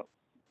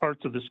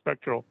parts of the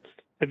spectral.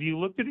 Have you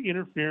looked at the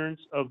interference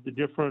of the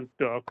different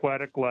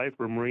aquatic life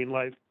or marine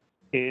life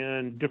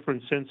and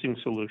different sensing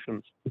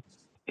solutions?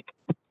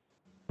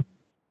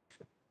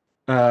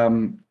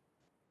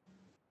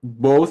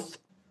 Both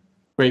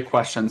great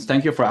questions.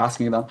 Thank you for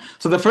asking them.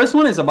 So the first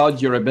one is about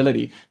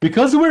durability.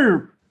 Because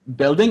we're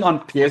building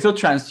on piezo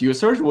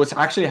transducers, which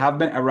actually have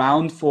been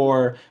around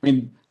for,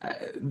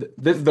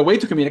 the way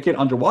to communicate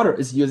underwater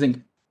is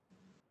using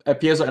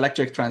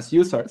piezoelectric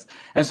transducers.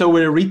 And so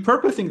we're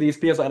repurposing these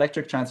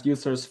piezoelectric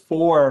transducers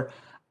for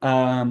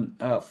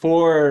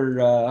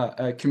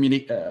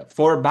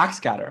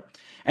backscatter.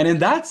 And in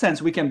that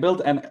sense, we can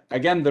build, and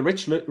again, the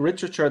rich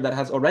literature that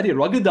has already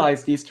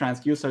ruggedized these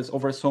transducers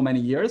over so many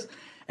years.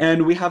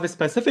 And we have a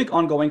specific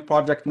ongoing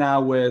project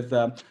now with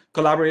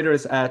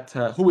collaborators at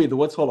WHOI, the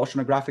Woods Hole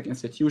Oceanographic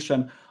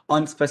Institution,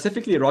 on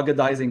specifically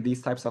ruggedizing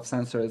these types of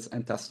sensors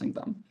and testing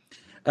them.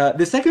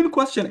 The second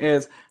question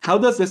is, how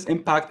does this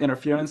impact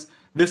interference?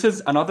 This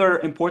is another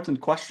important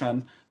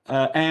question.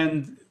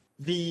 And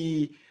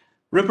the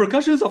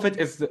repercussions of it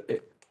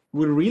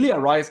will really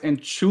arise in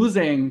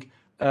choosing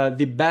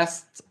the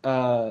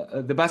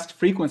best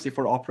frequency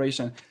for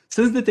operation.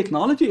 Since the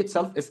technology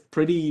itself is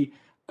pretty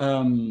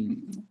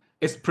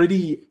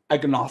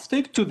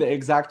agnostic to the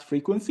exact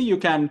frequency, you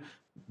can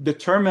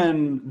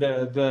determine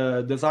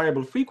the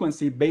desirable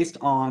frequency based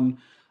on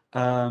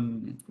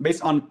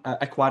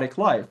aquatic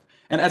life.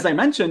 And as I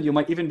mentioned, you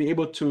might even be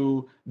able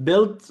to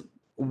build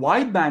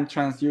wideband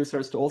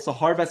transducers to also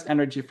harvest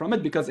energy from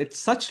it because it's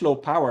such low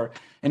power,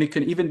 and it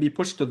can even be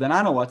pushed to the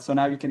nanowatts. So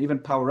now you can even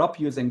power up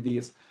using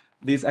these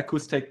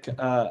acoustic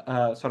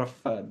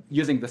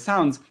using the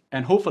sounds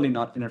and hopefully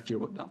not interfere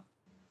with them.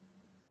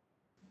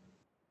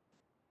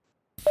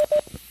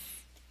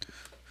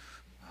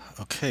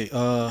 Okay.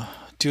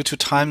 Due to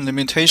time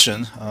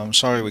limitation, I'm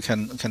sorry we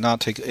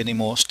cannot take any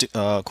more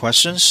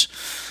questions.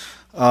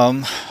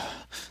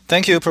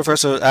 Thank you,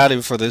 Professor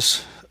Adib, for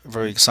this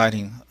very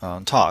exciting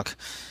talk,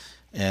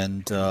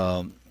 and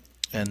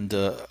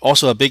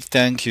also a big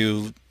thank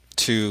you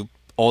to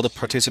all the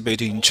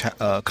participating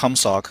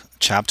ComSoc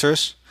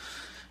chapters,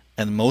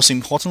 and most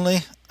importantly,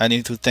 I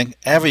need to thank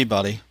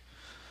everybody,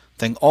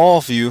 thank all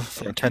of you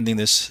for attending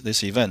this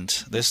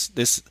event. This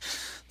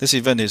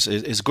event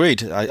is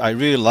great. I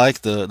really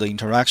like the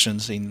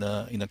interactions in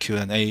the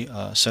Q&A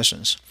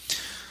sessions.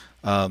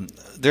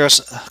 There are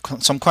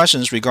some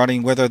questions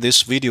regarding whether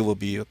this video will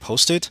be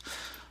posted.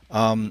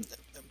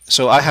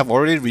 So I have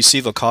already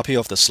received a copy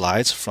of the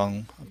slides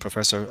from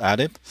Professor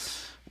Adib,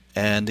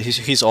 and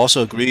he's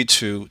also agreed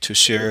to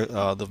share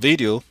the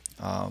video.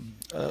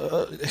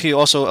 He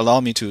also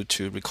allowed me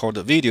to record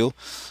the video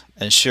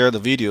and share the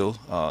video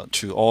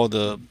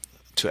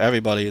to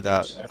everybody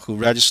who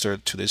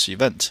registered to this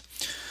event.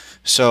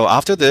 So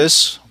after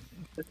this,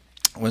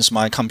 once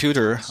my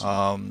computer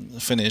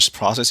finished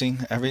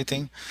processing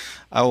everything,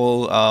 I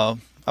will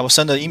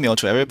send an email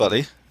to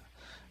everybody,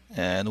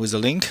 and with a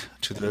link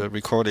to the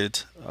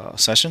recorded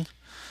session.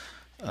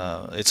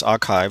 It's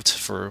archived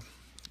for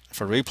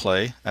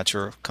replay at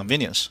your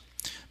convenience.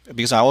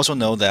 Because I also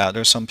know that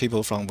there's some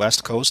people from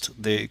West Coast,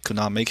 they could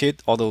not make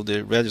it, although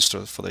they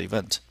registered for the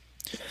event.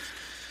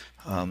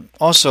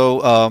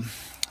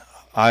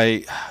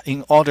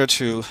 In order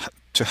to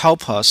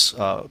help us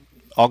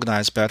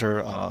organize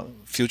better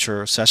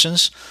future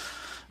sessions,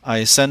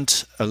 I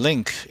sent a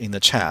link in the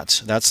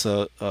chat. That's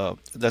a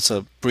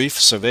brief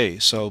survey.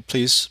 So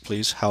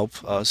please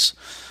help us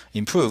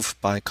improve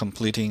by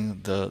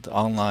completing the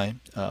online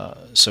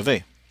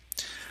survey.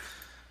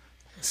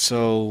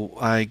 So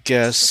I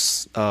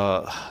guess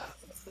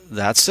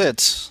that's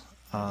it.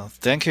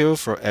 Thank you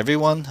for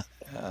everyone.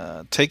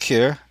 Take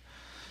care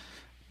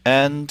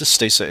and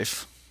stay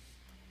safe.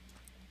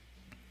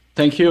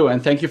 Thank you,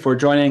 and thank you for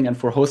joining and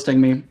for hosting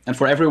me, and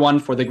for everyone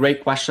for the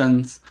great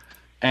questions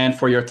and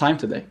for your time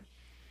today.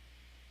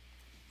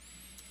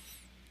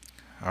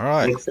 All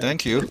right. Excellent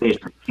Thank you.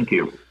 presentation. Thank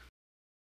you.